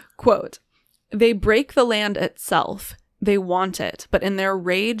 Okay. Quote, "They break the land itself. They want it, but in their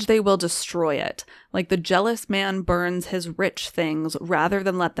rage they will destroy it. Like the jealous man burns his rich things rather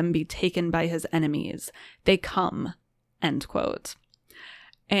than let them be taken by his enemies. They come." End quote.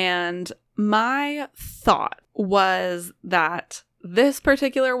 And my thought was that this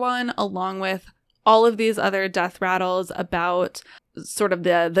particular one, along with all of these other death rattles about sort of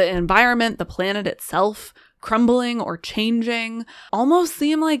the environment, the planet itself crumbling or changing, almost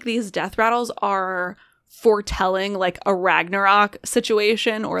seem like these death rattles are foretelling like a Ragnarok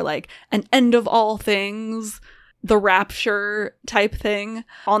situation or like an end of all things, the rapture type thing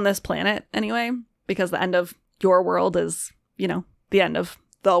on this planet anyway, because the end of your world is, you know, the end of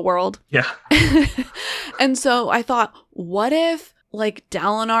the world. Yeah. And so I thought, what if like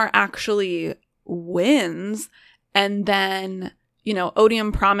Dalinar actually wins and then, you know,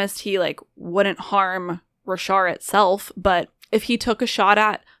 Odium promised he like wouldn't harm Rashar itself, but if he took a shot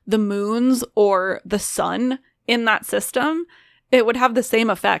at the moons or the sun in that system, it would have the same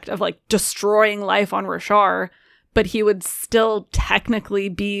effect of like destroying life on Rashar, but he would still technically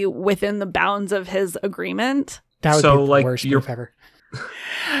be within the bounds of his agreement. That would be the worst move ever.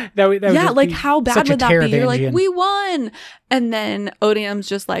 that would like how bad would that be? You're like, we won. And then Odium's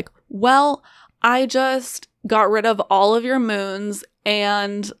just like, well, I just got rid of all of your moons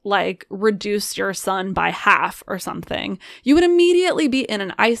and like reduced your sun by half or something. You would immediately be in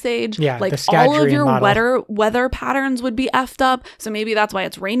an ice age. Yeah, like all of your weather patterns would be effed up. So maybe that's why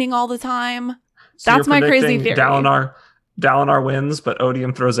it's raining all the time. So that's my crazy theory. Dalinar wins, but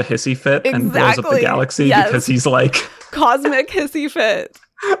Odium throws a hissy fit and blows up the galaxy because he's like cosmic hissy fit.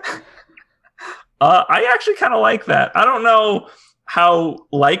 I actually kind of like that. I don't know how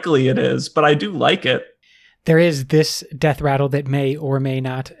likely it is, but I do like it. There is this death rattle that may or may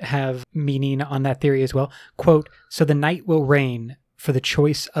not have meaning on that theory as well. Quote, "So the night will reign, for the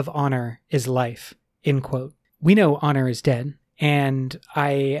choice of honor is life." End quote. We know honor is dead. And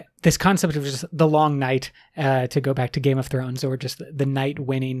this concept of just the long night, to go back to Game of Thrones, or just the night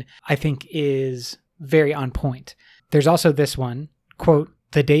winning, I think is very on point. There's also this one, quote,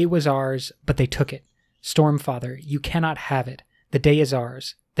 "The day was ours, but they took it. Stormfather, you cannot have it. The day is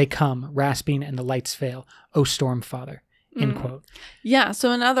ours. They come, rasping, and the lights fail. O Stormfather." End quote. Yeah,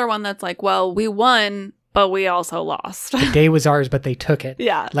 so another one that's like, well, we won, but we also lost. The day was ours, but they took it.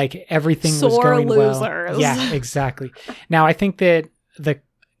 Yeah. Like everything was going losers. Well. Yeah, exactly. Now, I think that the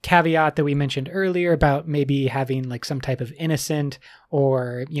caveat that we mentioned earlier about maybe having like some type of innocent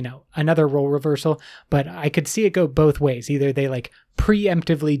or, you know, another role reversal, but I could see it go both ways. Either they like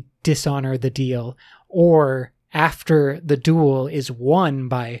preemptively dishonor the deal, or after the duel is won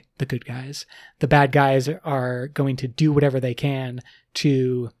by the good guys, the bad guys are going to do whatever they can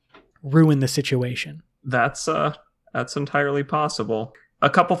to ruin the situation. That's entirely possible. A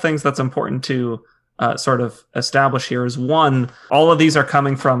couple things that's important to sort of establish here is, one, all of these are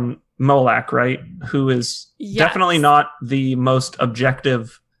coming from Molak, right? Who is definitely not the most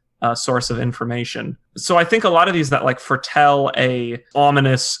objective source of information. So I think a lot of these that like foretell a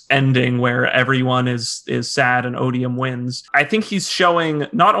ominous ending where everyone is sad and Odium wins, I think he's showing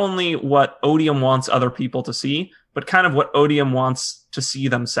not only what Odium wants other people to see, but kind of what Odium wants to see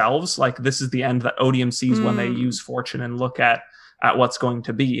themselves. Like, this is the end that Odium sees when they use fortune and look at what's going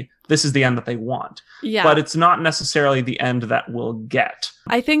to be. This is the end that they want. Yeah. But it's not necessarily the end that we'll get.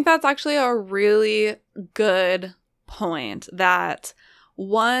 I think that's actually a really good point, that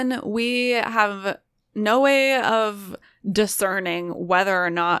one, we have no way of discerning whether or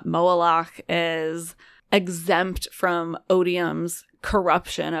not Moalak is exempt from Odium's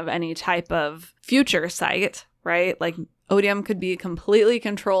corruption of any type of future sight, right? Like, Odium could be completely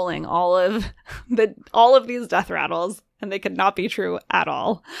controlling all of these death rattles and they could not be true at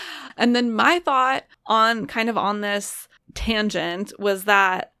all. And then my thought on this tangent was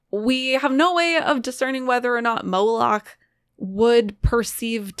that we have no way of discerning whether or not Moloch would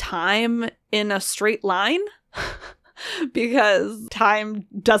perceive time in a straight line because time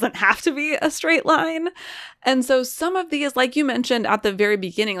doesn't have to be a straight line. And so some of these, like you mentioned at the very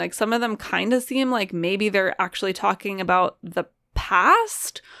beginning, like some of them kind of seem like maybe they're actually talking about the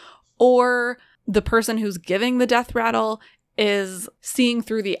past, or the person who's giving the death rattle is seeing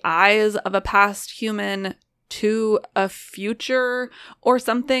through the eyes of a past human to a future or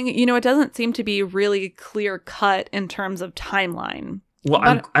something. You know, it doesn't seem to be really clear cut in terms of timeline.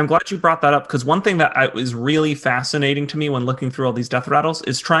 Well, I'm glad you brought that up, because one thing that is really fascinating to me when looking through all these death rattles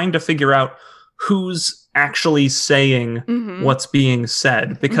is trying to figure out who's actually saying what's being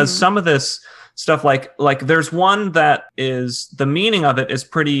said. Because some of this stuff, like there's one that is, the meaning of it is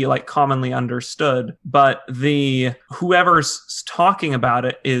pretty like commonly understood, but whoever's talking about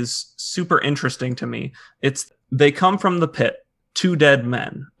it is super interesting to me. They come from the pit, 2 dead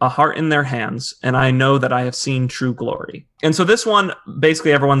men, a heart in their hands, and I know that I have seen true glory. And so this one,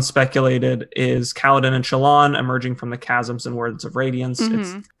 basically everyone speculated, is Kaladin and Shallan emerging from the chasms and words of radiance.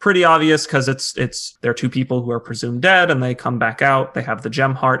 It's pretty obvious because they're 2 people who are presumed dead, and they come back out. They have the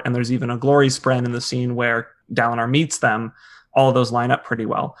gem heart, and there's even a glory spren in the scene where Dalinar meets them. All of those line up pretty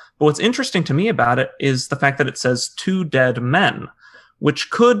well. But what's interesting to me about it is the fact that it says 2 dead men, which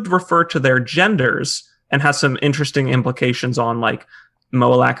could refer to their genders, and has some interesting implications on, like,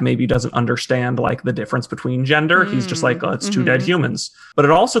 Moalak maybe doesn't understand, like, the difference between gender. He's just like, oh, it's 2 dead humans. But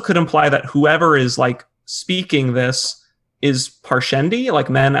it also could imply that whoever is, like, speaking this is Parshendi, like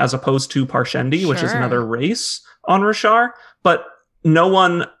men as opposed to Parshendi, which is another race on Roshar. But no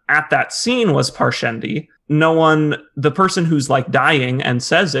one at that scene was Parshendi. The person who's, like, dying and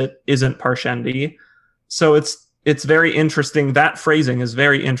says it isn't Parshendi. So it's very interesting. That phrasing is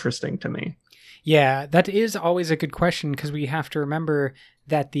very interesting to me. Yeah, that is always a good question, because we have to remember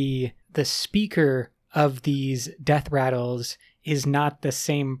that the speaker of these death rattles is not the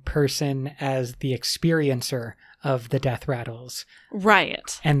same person as the experiencer of the death rattles.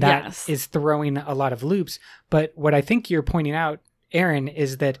 Right. And that is throwing a lot of loops. But what I think you're pointing out, Aaron,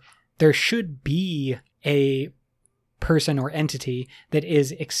 is that there should be a person or entity that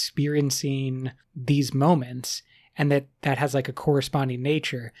is experiencing these moments, and that has like a corresponding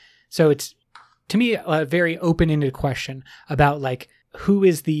nature. So it's, to me, a very open-ended question about, like, who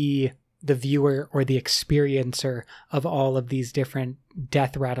is the viewer or the experiencer of all of these different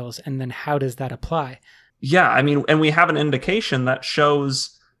death rattles, and then how does that apply? Yeah, I mean, and we have an indication that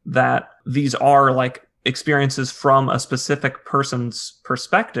shows that these are, like, experiences from a specific person's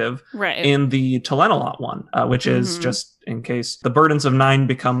perspective, right, in the Telenolot one, which is, just in case, the burdens of 9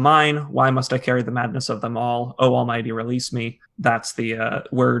 become mine. Why must I carry the madness of them all? Oh, Almighty, release me. That's the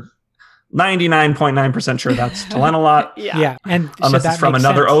word. 99.9% sure that's Telenolot. Yeah. And unless so it's from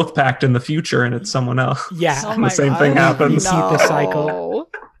another oath pact in the future and it's someone else. Yeah. And the same thing happens. Repeat the cycle.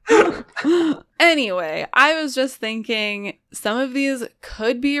 Anyway, I was just thinking some of these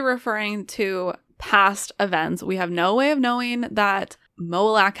could be referring to past events. We have no way of knowing that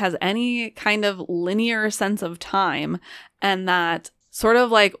Moalak has any kind of linear sense of time, and that sort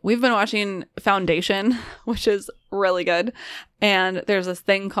of like, we've been watching Foundation, which is really good. And there's this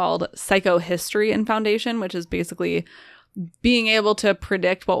thing called psychohistory in Foundation, which is basically being able to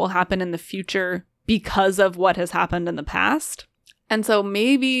predict what will happen in the future because of what has happened in the past. And so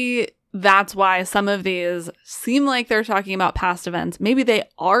maybe that's why some of these seem like they're talking about past events. Maybe they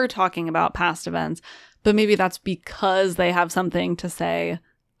are talking about past events, but maybe that's because they have something to say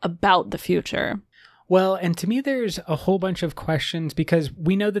about the future. Well, and to me, there's a whole bunch of questions, because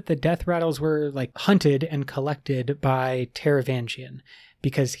we know that the death rattles were, like, hunted and collected by Taravangian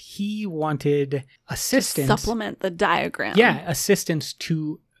because he wanted assistance. To supplement the diagram. Yeah, assistance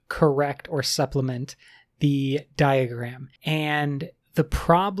to correct or supplement the diagram. And the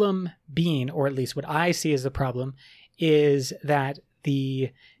problem being, or at least what I see as the problem, is that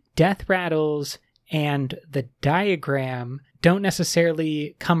the death rattles and the diagram don't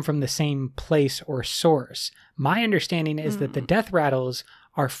necessarily come from the same place or source. My understanding is that the death rattles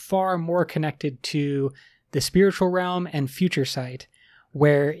are far more connected to the spiritual realm and future sight,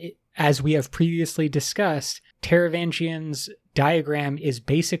 where, as we have previously discussed, Taravangian's diagram is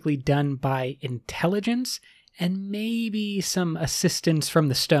basically done by intelligence and maybe some assistance from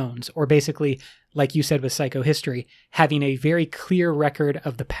the stones, or basically, like you said with psychohistory, having a very clear record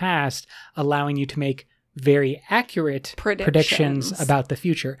of the past, allowing you to make very accurate predictions about the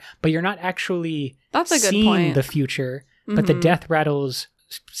future. But you're not actually seeing the future, but the death rattles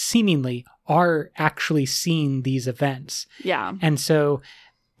seemingly are actually seeing these events. Yeah. And so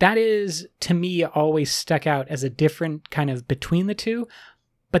that is, to me, always stuck out as a different kind of between the two.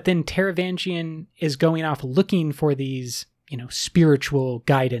 But then Taravangian is going off looking for these, spiritual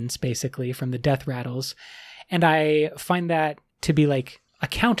guidance, basically, from the Death Rattles. And I find that to be like a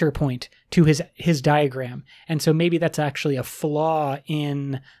counterpoint to his diagram. And so maybe that's actually a flaw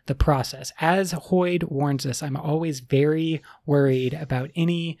in the process. As Hoyd warns us, I'm always very worried about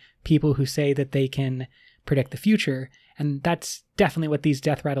any people who say that they can predict the future. And that's definitely what these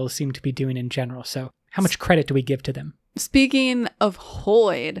Death Rattles seem to be doing in general. So how much credit do we give to them? Speaking of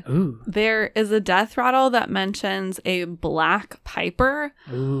Hoyd, Ooh. There is a Death Rattle that mentions a Black Piper.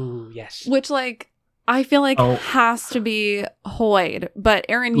 Ooh, yes. Which, I feel like has to be Hoyd. But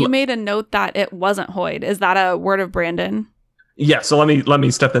Aaron, you made a note that it wasn't Hoyd. Is that a word of Brandon? Yeah, so let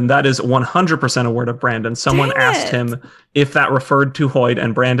me step in. That is 100% a word of Brandon. Someone asked him if that referred to Hoyd,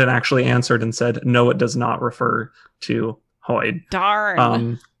 and Brandon actually answered and said, no, it does not refer to Hoyd.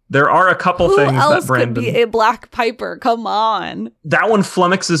 Darn. There are a couple things that Brandon... could be a Black Piper? Come on. That one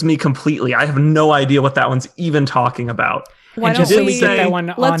flummoxes me completely. I have no idea what that one's even talking about. Why don't we get that one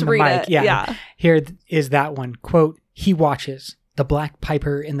on the mic? Yeah. Here is that one. Quote, "He watches, the Black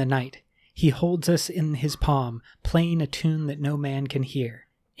Piper in the night. He holds us in his palm, playing a tune that no man can hear."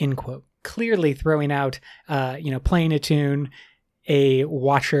 End quote. Clearly throwing out, playing a tune, a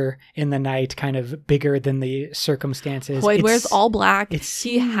watcher in the night, kind of bigger than the circumstances. Hoyd wears all black.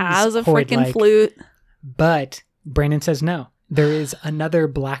 He has a freaking flute. But Brandon says no. There is another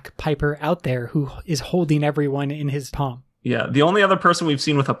Black Piper out there who is holding everyone in his palm. Yeah, the only other person we've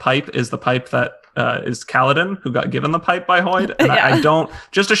seen with a pipe is the pipe that is Kaladin, who got given the pipe by Hoyd. And I don't,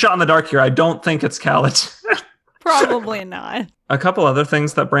 just a shot in the dark here, I don't think it's Kaladin. Probably not. A couple other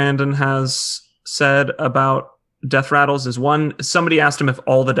things that Brandon has said about Death Rattles is one, somebody asked him if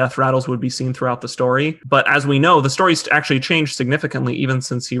all the Death Rattles would be seen throughout the story. But as we know, the story's actually changed significantly even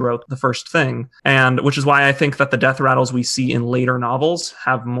since he wrote the first thing. And which is why I think that the Death Rattles we see in later novels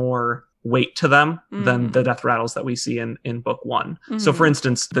have more weight to them than the Death Rattles that we see in book one. So for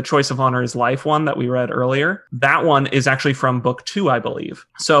instance, the Choice of Honor is Life one that we read earlier, that one is actually from book 2, I believe.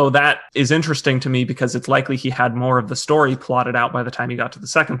 So that is interesting to me because it's likely he had more of the story plotted out by the time he got to the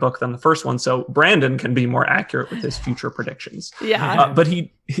second book than the first one. So Brandon can be more accurate with his future predictions. Yeah. But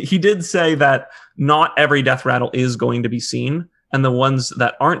he did say that not every Death Rattle is going to be seen, and the ones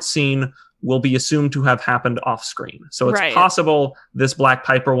that aren't seen will be assumed to have happened off screen. So it's possible this Black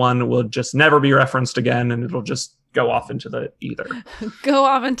Piper one will just never be referenced again and it'll just go off into the ether. Go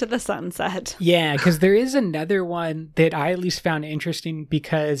off into the sunset. Yeah, because there is another one that I at least found interesting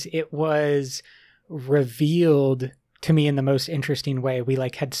because it was revealed to me in the most interesting way. We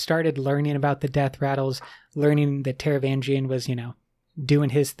had started learning about the Death Rattles, learning that Taravangian was, doing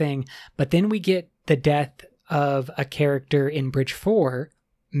his thing. But then we get the death of a character in Bridge 4,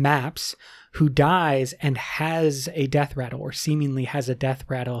 Maps, who dies and has a death rattle, or seemingly has a death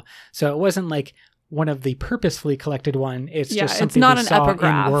rattle. So it wasn't like one of the purposefully collected one. It's just something it's not we an saw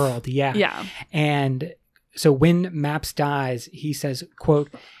epigraph. in world. Yeah. And so when Maps dies, he says,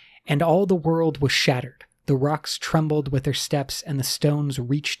 quote, "And all the world was shattered. The rocks trembled with their steps and the stones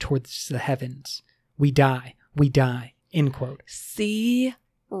reached towards the heavens. We die, end quote." See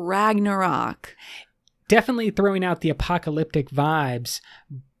Ragnarok. Definitely throwing out the apocalyptic vibes.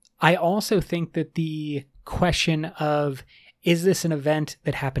 I also think that the question of, is this an event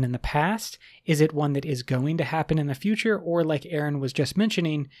that happened in the past? Is it one that is going to happen in the future? Or like Aaron was just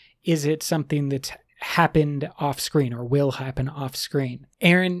mentioning, is it something that's happened off screen or will happen off screen?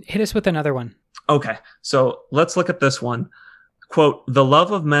 Aaron, hit us with another one. Okay, so let's look at this one. Quote, "The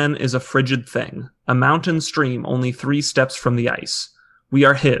love of men is a frigid thing, a mountain stream only 3 steps from the ice. We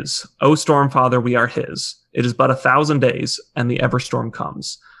are his. O Stormfather, we are his. It is but 1,000 days, and the Everstorm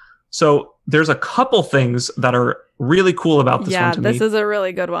comes." So there's a couple things that are really cool about this one to me. Yeah, this is a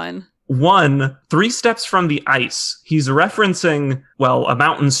really good one. One, 3 steps from the ice. He's referencing, a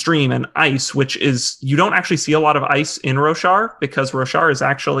mountain stream and ice, which is, you don't actually see a lot of ice in Roshar, because Roshar is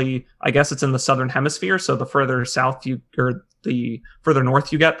actually, I guess it's in the southern hemisphere, so the further south the further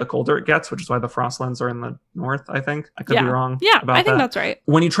north you get, the colder it gets, which is why the Frostlands are in the north, I think. I could be wrong. Yeah, about I think that. that's right.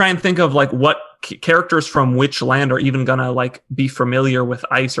 When you try and think of what characters from which land are even gonna be familiar with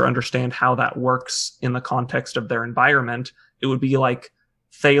ice or understand how that works in the context of their environment, it would be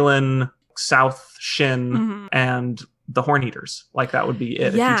Thalen, South Shin, and the Horn Eaters. That would be it.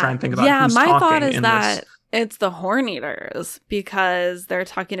 If you try and think about who's my talking thought is in that this. it's the Horn Eaters, because they're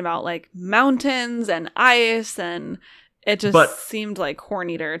talking about mountains and ice, and it just seemed like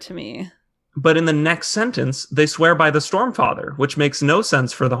Horn Eater to me. But in the next sentence, they swear by the Stormfather, which makes no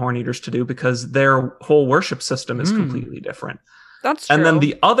sense for the Horn Eaters to do because their whole worship system is completely different. That's true. And then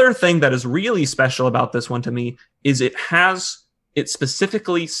the other thing that is really special about this one to me is it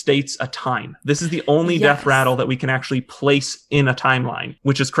specifically states a time. This is the only death rattle that we can actually place in a timeline,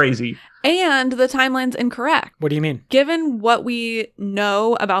 which is crazy. And the timeline's incorrect. What do you mean? Given what we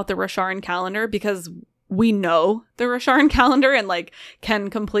know about the Rasharan calendar, because we know the Rasharan calendar and like can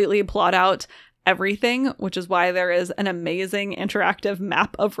completely plot out everything, which is why there is an amazing interactive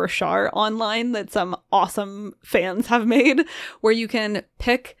map of Rashar online that some awesome fans have made, where you can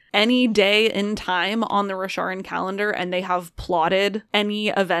pick any day in time on the Rasharan calendar and they have plotted any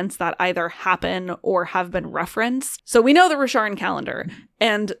events that either happen or have been referenced. So we know the Rasharan calendar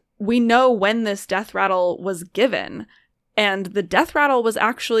and we know when this death rattle was given. And the death rattle was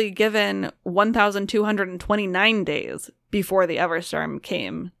actually given 1,229 days before the Everstorm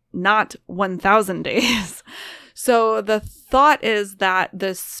came, not 1,000 days. So the thought is that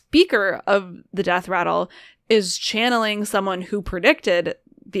the speaker of the death rattle is channeling someone who predicted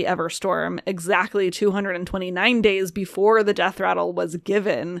the Everstorm exactly 229 days before the death rattle was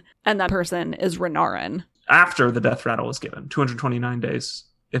given, and that person is Renarin. After the death rattle was given, 229 days.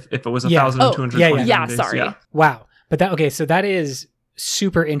 If it was 1,229 days. Sorry. Yeah. Wow. But so that is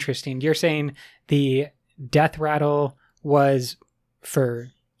super interesting. You're saying the death rattle was, for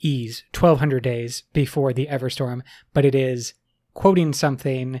ease, 1,200 days before the Everstorm, but it is quoting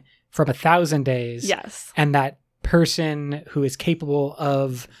something from 1,000 days. Yes. And that person who is capable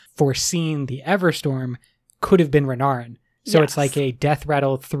of foreseeing the Everstorm could have been Renarin. So it's like a death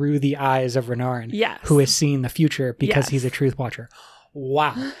rattle through the eyes of Renarin, who is seeing the future because he's a truth watcher.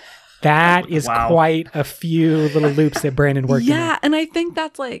 Wow. That is quite a few little loops that Brandon worked in. Yeah, and I think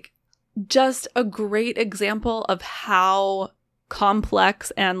that's like just a great example of how complex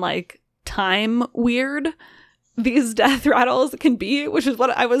and like time weird these death rattles can be, which is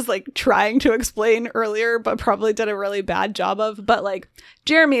what I was like trying to explain earlier, but probably did a really bad job of. But like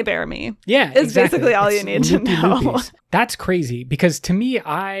Jeremy Bear Me is basically all you need to know. That's crazy because to me,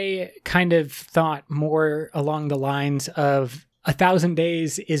 I kind of thought more along the lines of 1,000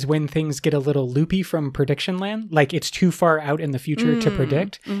 days is when things get a little loopy from prediction land. Like it's too far out in the future to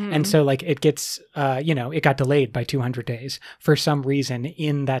predict. And so like it gets, it got delayed by 200 days for some reason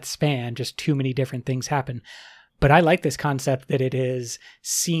in that span. Just too many different things happen. But I like this concept that it is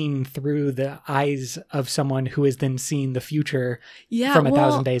seen through the eyes of someone who is then seeing the future from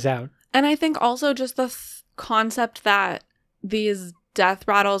 1,000 days out. And I think also just the concept that these death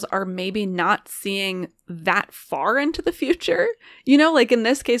rattles are maybe not seeing that far into the future. You know, like in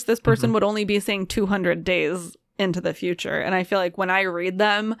this case, this person would only be seeing 200 days into the future. And I feel like when I read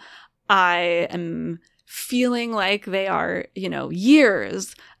them, I am feeling like they are,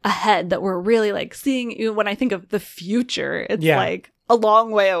 years ahead that we're really like seeing. When I think of the future, it's like a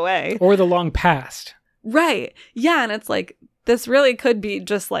long way away. Or the long past. Right. Yeah. And it's like, this really could be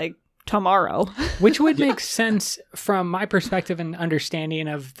just like tomorrow. Which would make sense from my perspective and understanding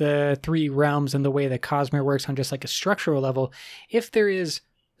of the three realms and the way that Cosmere works on just like a structural level. If there is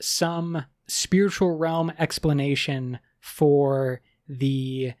some spiritual realm explanation for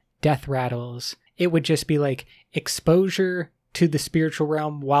the death rattles, it would just be like exposure to the spiritual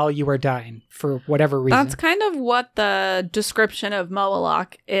realm while you are dying for whatever reason. That's kind of what the description of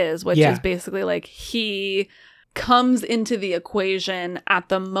Moalak is, which is basically like he comes into the equation at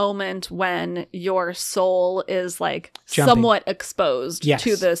the moment when your soul is like somewhat exposed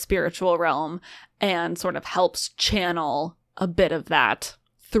to the spiritual realm and sort of helps channel a bit of that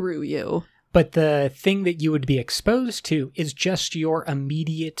through you. But the thing that you would be exposed to is just your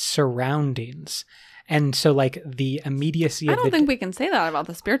immediate surroundings. And so like the immediacy of I don't think we can say that about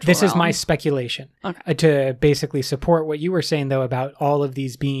the spiritual This realm. is my speculation. Okay. To basically support what you were saying though about all of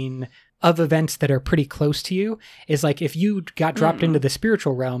these being of events that are pretty close to you, is like if you got dropped into the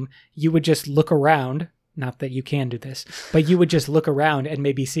spiritual realm, you would just look around. Not that you can do this, but you would just look around and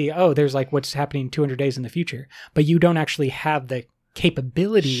maybe see, oh, there's like what's happening 200 days in the future. But you don't actually have the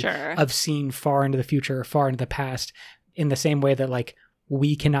capability of seeing far into the future or far into the past in the same way that like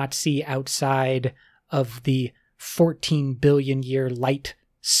we cannot see outside of the 14 billion year light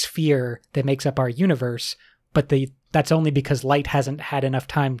sphere that makes up our universe, but that's only because light hasn't had enough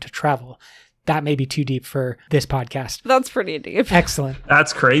time to travel. That may be too deep for this podcast. That's pretty deep. Excellent.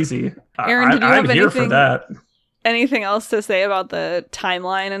 That's crazy. Aaron, did you have I'm here for that. Anything else to say about the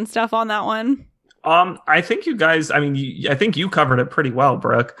timeline and stuff on that one? I think you guys, I think you covered it pretty well,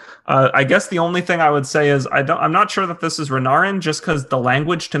 Brooke. I guess the only thing I would say is I'm not sure that this is Renarin, just because the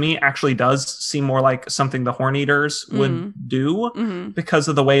language to me actually does seem more like something the Horn Eaters would do because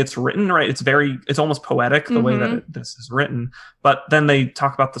of the way it's written, right? It's almost poetic the way that this is written. But then they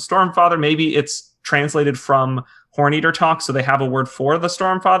talk about the Stormfather. Maybe it's translated from Horn Eater talk, so they have a word for the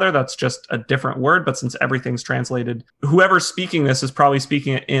Stormfather that's just a different word, but since everything's translated, whoever's speaking this is probably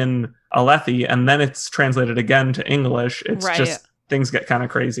speaking it in Alethi, and then it's translated again to English. It's just, things get kind of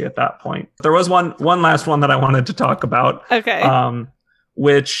crazy at that point. There was one last one that I wanted to talk about. Okay.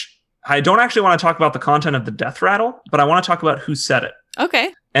 Which I don't actually want to talk about the content of the Death Rattle, but I want to talk about who said it.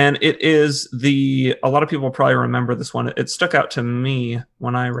 Okay. And it is a lot of people probably remember this one. It stuck out to me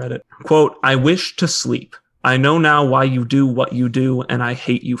when I read it. Quote, "I wish to sleep. I know now why you do what you do, and I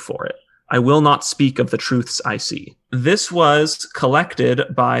hate you for it. I will not speak of the truths I see." This was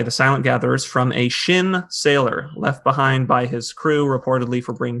collected by the Silent Gatherers from a Shin sailor left behind by his crew, reportedly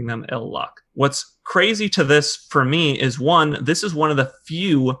for bringing them ill luck. What's crazy to this for me is, one, this is one of the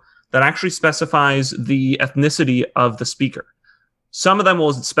few that actually specifies the ethnicity of the speaker. Some of them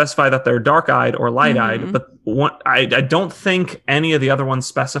will specify that they're dark-eyed or light-eyed, but I don't think any of the other ones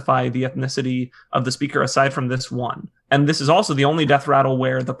specify the ethnicity of the speaker aside from this one. And this is also the only death rattle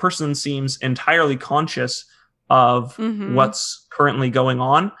where the person seems entirely conscious of what's currently going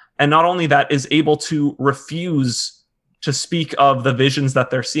on. And not only that, is able to refuse to speak of the visions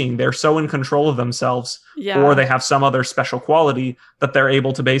that they're seeing. They're so in control of themselves, or they have some other special quality that they're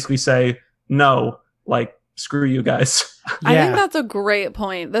able to basically say, no, like, screw you guys. I think that's a great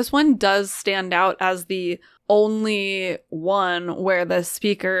point. This one does stand out as the only one where the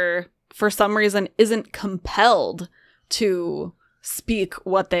speaker, for some reason, isn't compelled to speak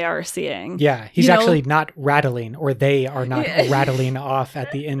what they are seeing. Yeah, he's actually not rattling, or they are not rattling off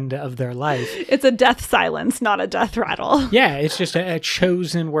at the end of their life. It's a death silence, not a death rattle. Yeah, it's just a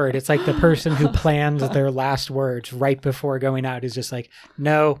chosen word. It's like the person who plans their last words right before going out is just like,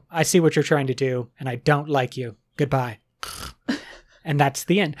 no, I see what you're trying to do, and I don't like you. Goodbye. And that's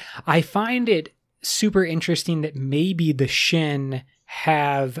the end. I find it super interesting that maybe the Shin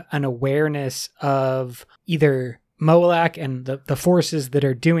have an awareness of either Moalak and the forces that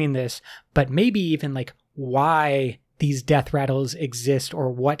are doing this, but maybe even like why these death rattles exist or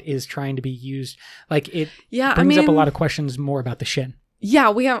what is trying to be used. Like it brings up a lot of questions more about the Shin.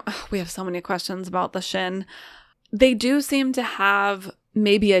 Yeah, we have so many questions about the Shin. They do seem to have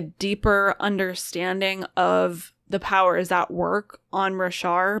maybe a deeper understanding of the powers at work on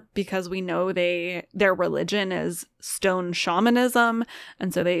Rashar, because we know their religion is stone shamanism,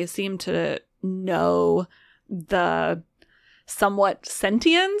 and so they seem to know the somewhat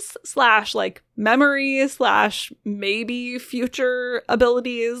sentience / like memory / maybe future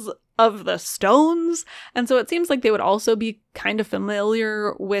abilities of the stones. And so it seems like they would also be kind of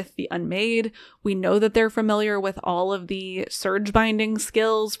familiar with the Unmade. We know that they're familiar with all of the surge binding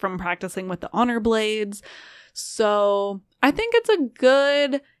skills from practicing with the honor blades. So I think it's a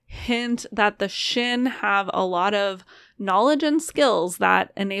good hint that the Shin have a lot of knowledge and skills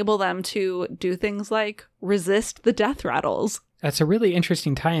that enable them to do things like resist the death rattles. That's a really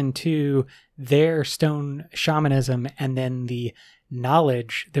interesting tie-in to their stone shamanism, and then the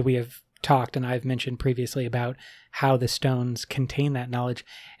knowledge that we have talked and I've mentioned previously about how the stones contain that knowledge.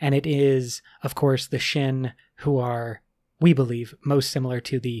 And it is, of course, the Shin who are, we believe, most similar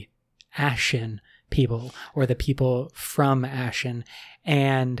to the Ashen people, or the people from Ashen.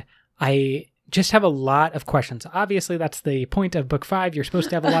 And I just have a lot of questions. Obviously, that's the point of Book 5. You're supposed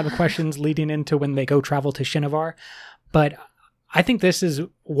to have a lot of questions leading into when they go travel to Shinovar. But I think this is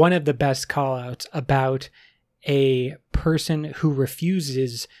one of the best call-outs about a person who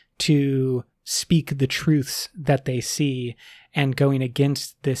refuses to speak the truths that they see and going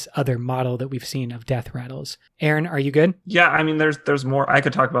against this other model that we've seen of death rattles. Aaron, are you good? Yeah, I mean, there's more. I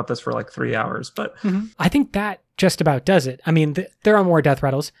could talk about this for like 3 hours, but I think that just about does it. I mean, there are more death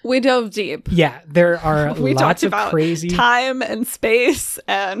rattles. We dove deep. Yeah, there are we lots talked about of crazy time and space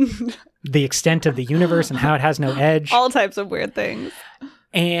and the extent of the universe and how it has no edge. All types of weird things.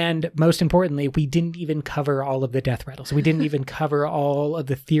 And most importantly, we didn't even cover all of the death rattles. We didn't even cover all of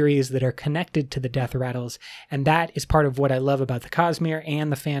the theories that are connected to the death rattles. And that is part of what I love about the Cosmere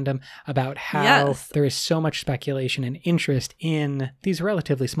and the fandom, about how there is so much speculation and interest in these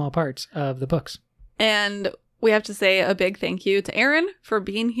relatively small parts of the books. And we have to say a big thank you to Aaron for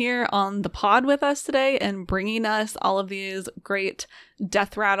being here on the pod with us today and bringing us all of these great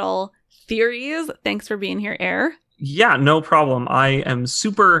death rattle theories. Thanks for being here, Aaron. Yeah, no problem. I am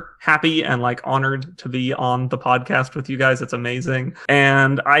super happy and like honored to be on the podcast with you guys. It's amazing.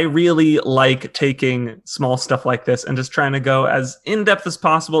 And I really like taking small stuff like this and just trying to go as in-depth as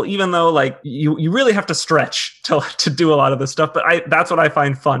possible, even though like you really have to stretch to do a lot of this stuff. But that's what I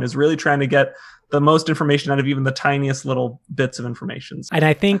find fun, is really trying to get the most information out of even the tiniest little bits of information. And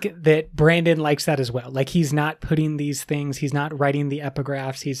I think that Brandon likes that as well. Like, he's not putting these things, he's not writing the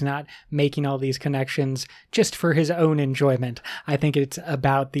epigraphs, he's not making all these connections just for his own enjoyment. I think it's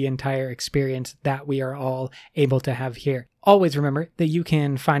about the entire experience that we are all able to have here. Always remember that you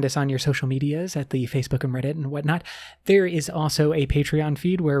can find us on your social medias at the Facebook and Reddit and whatnot. There is also a Patreon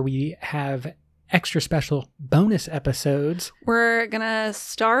feed where we have extra special bonus episodes. We're gonna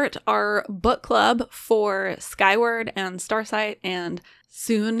start our book club for Skyward and Starsight and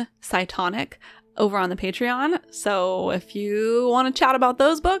soon Cytonic over on the Patreon. So if you want to chat about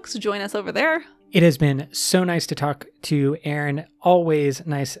those books, join us over there. It has been so nice to talk to Aaron. Always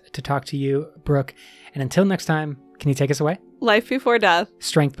nice to talk to you, Brooke. And until next time, can you take us away? Life before death.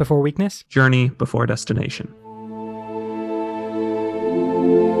 Strength before weakness. Journey before destination.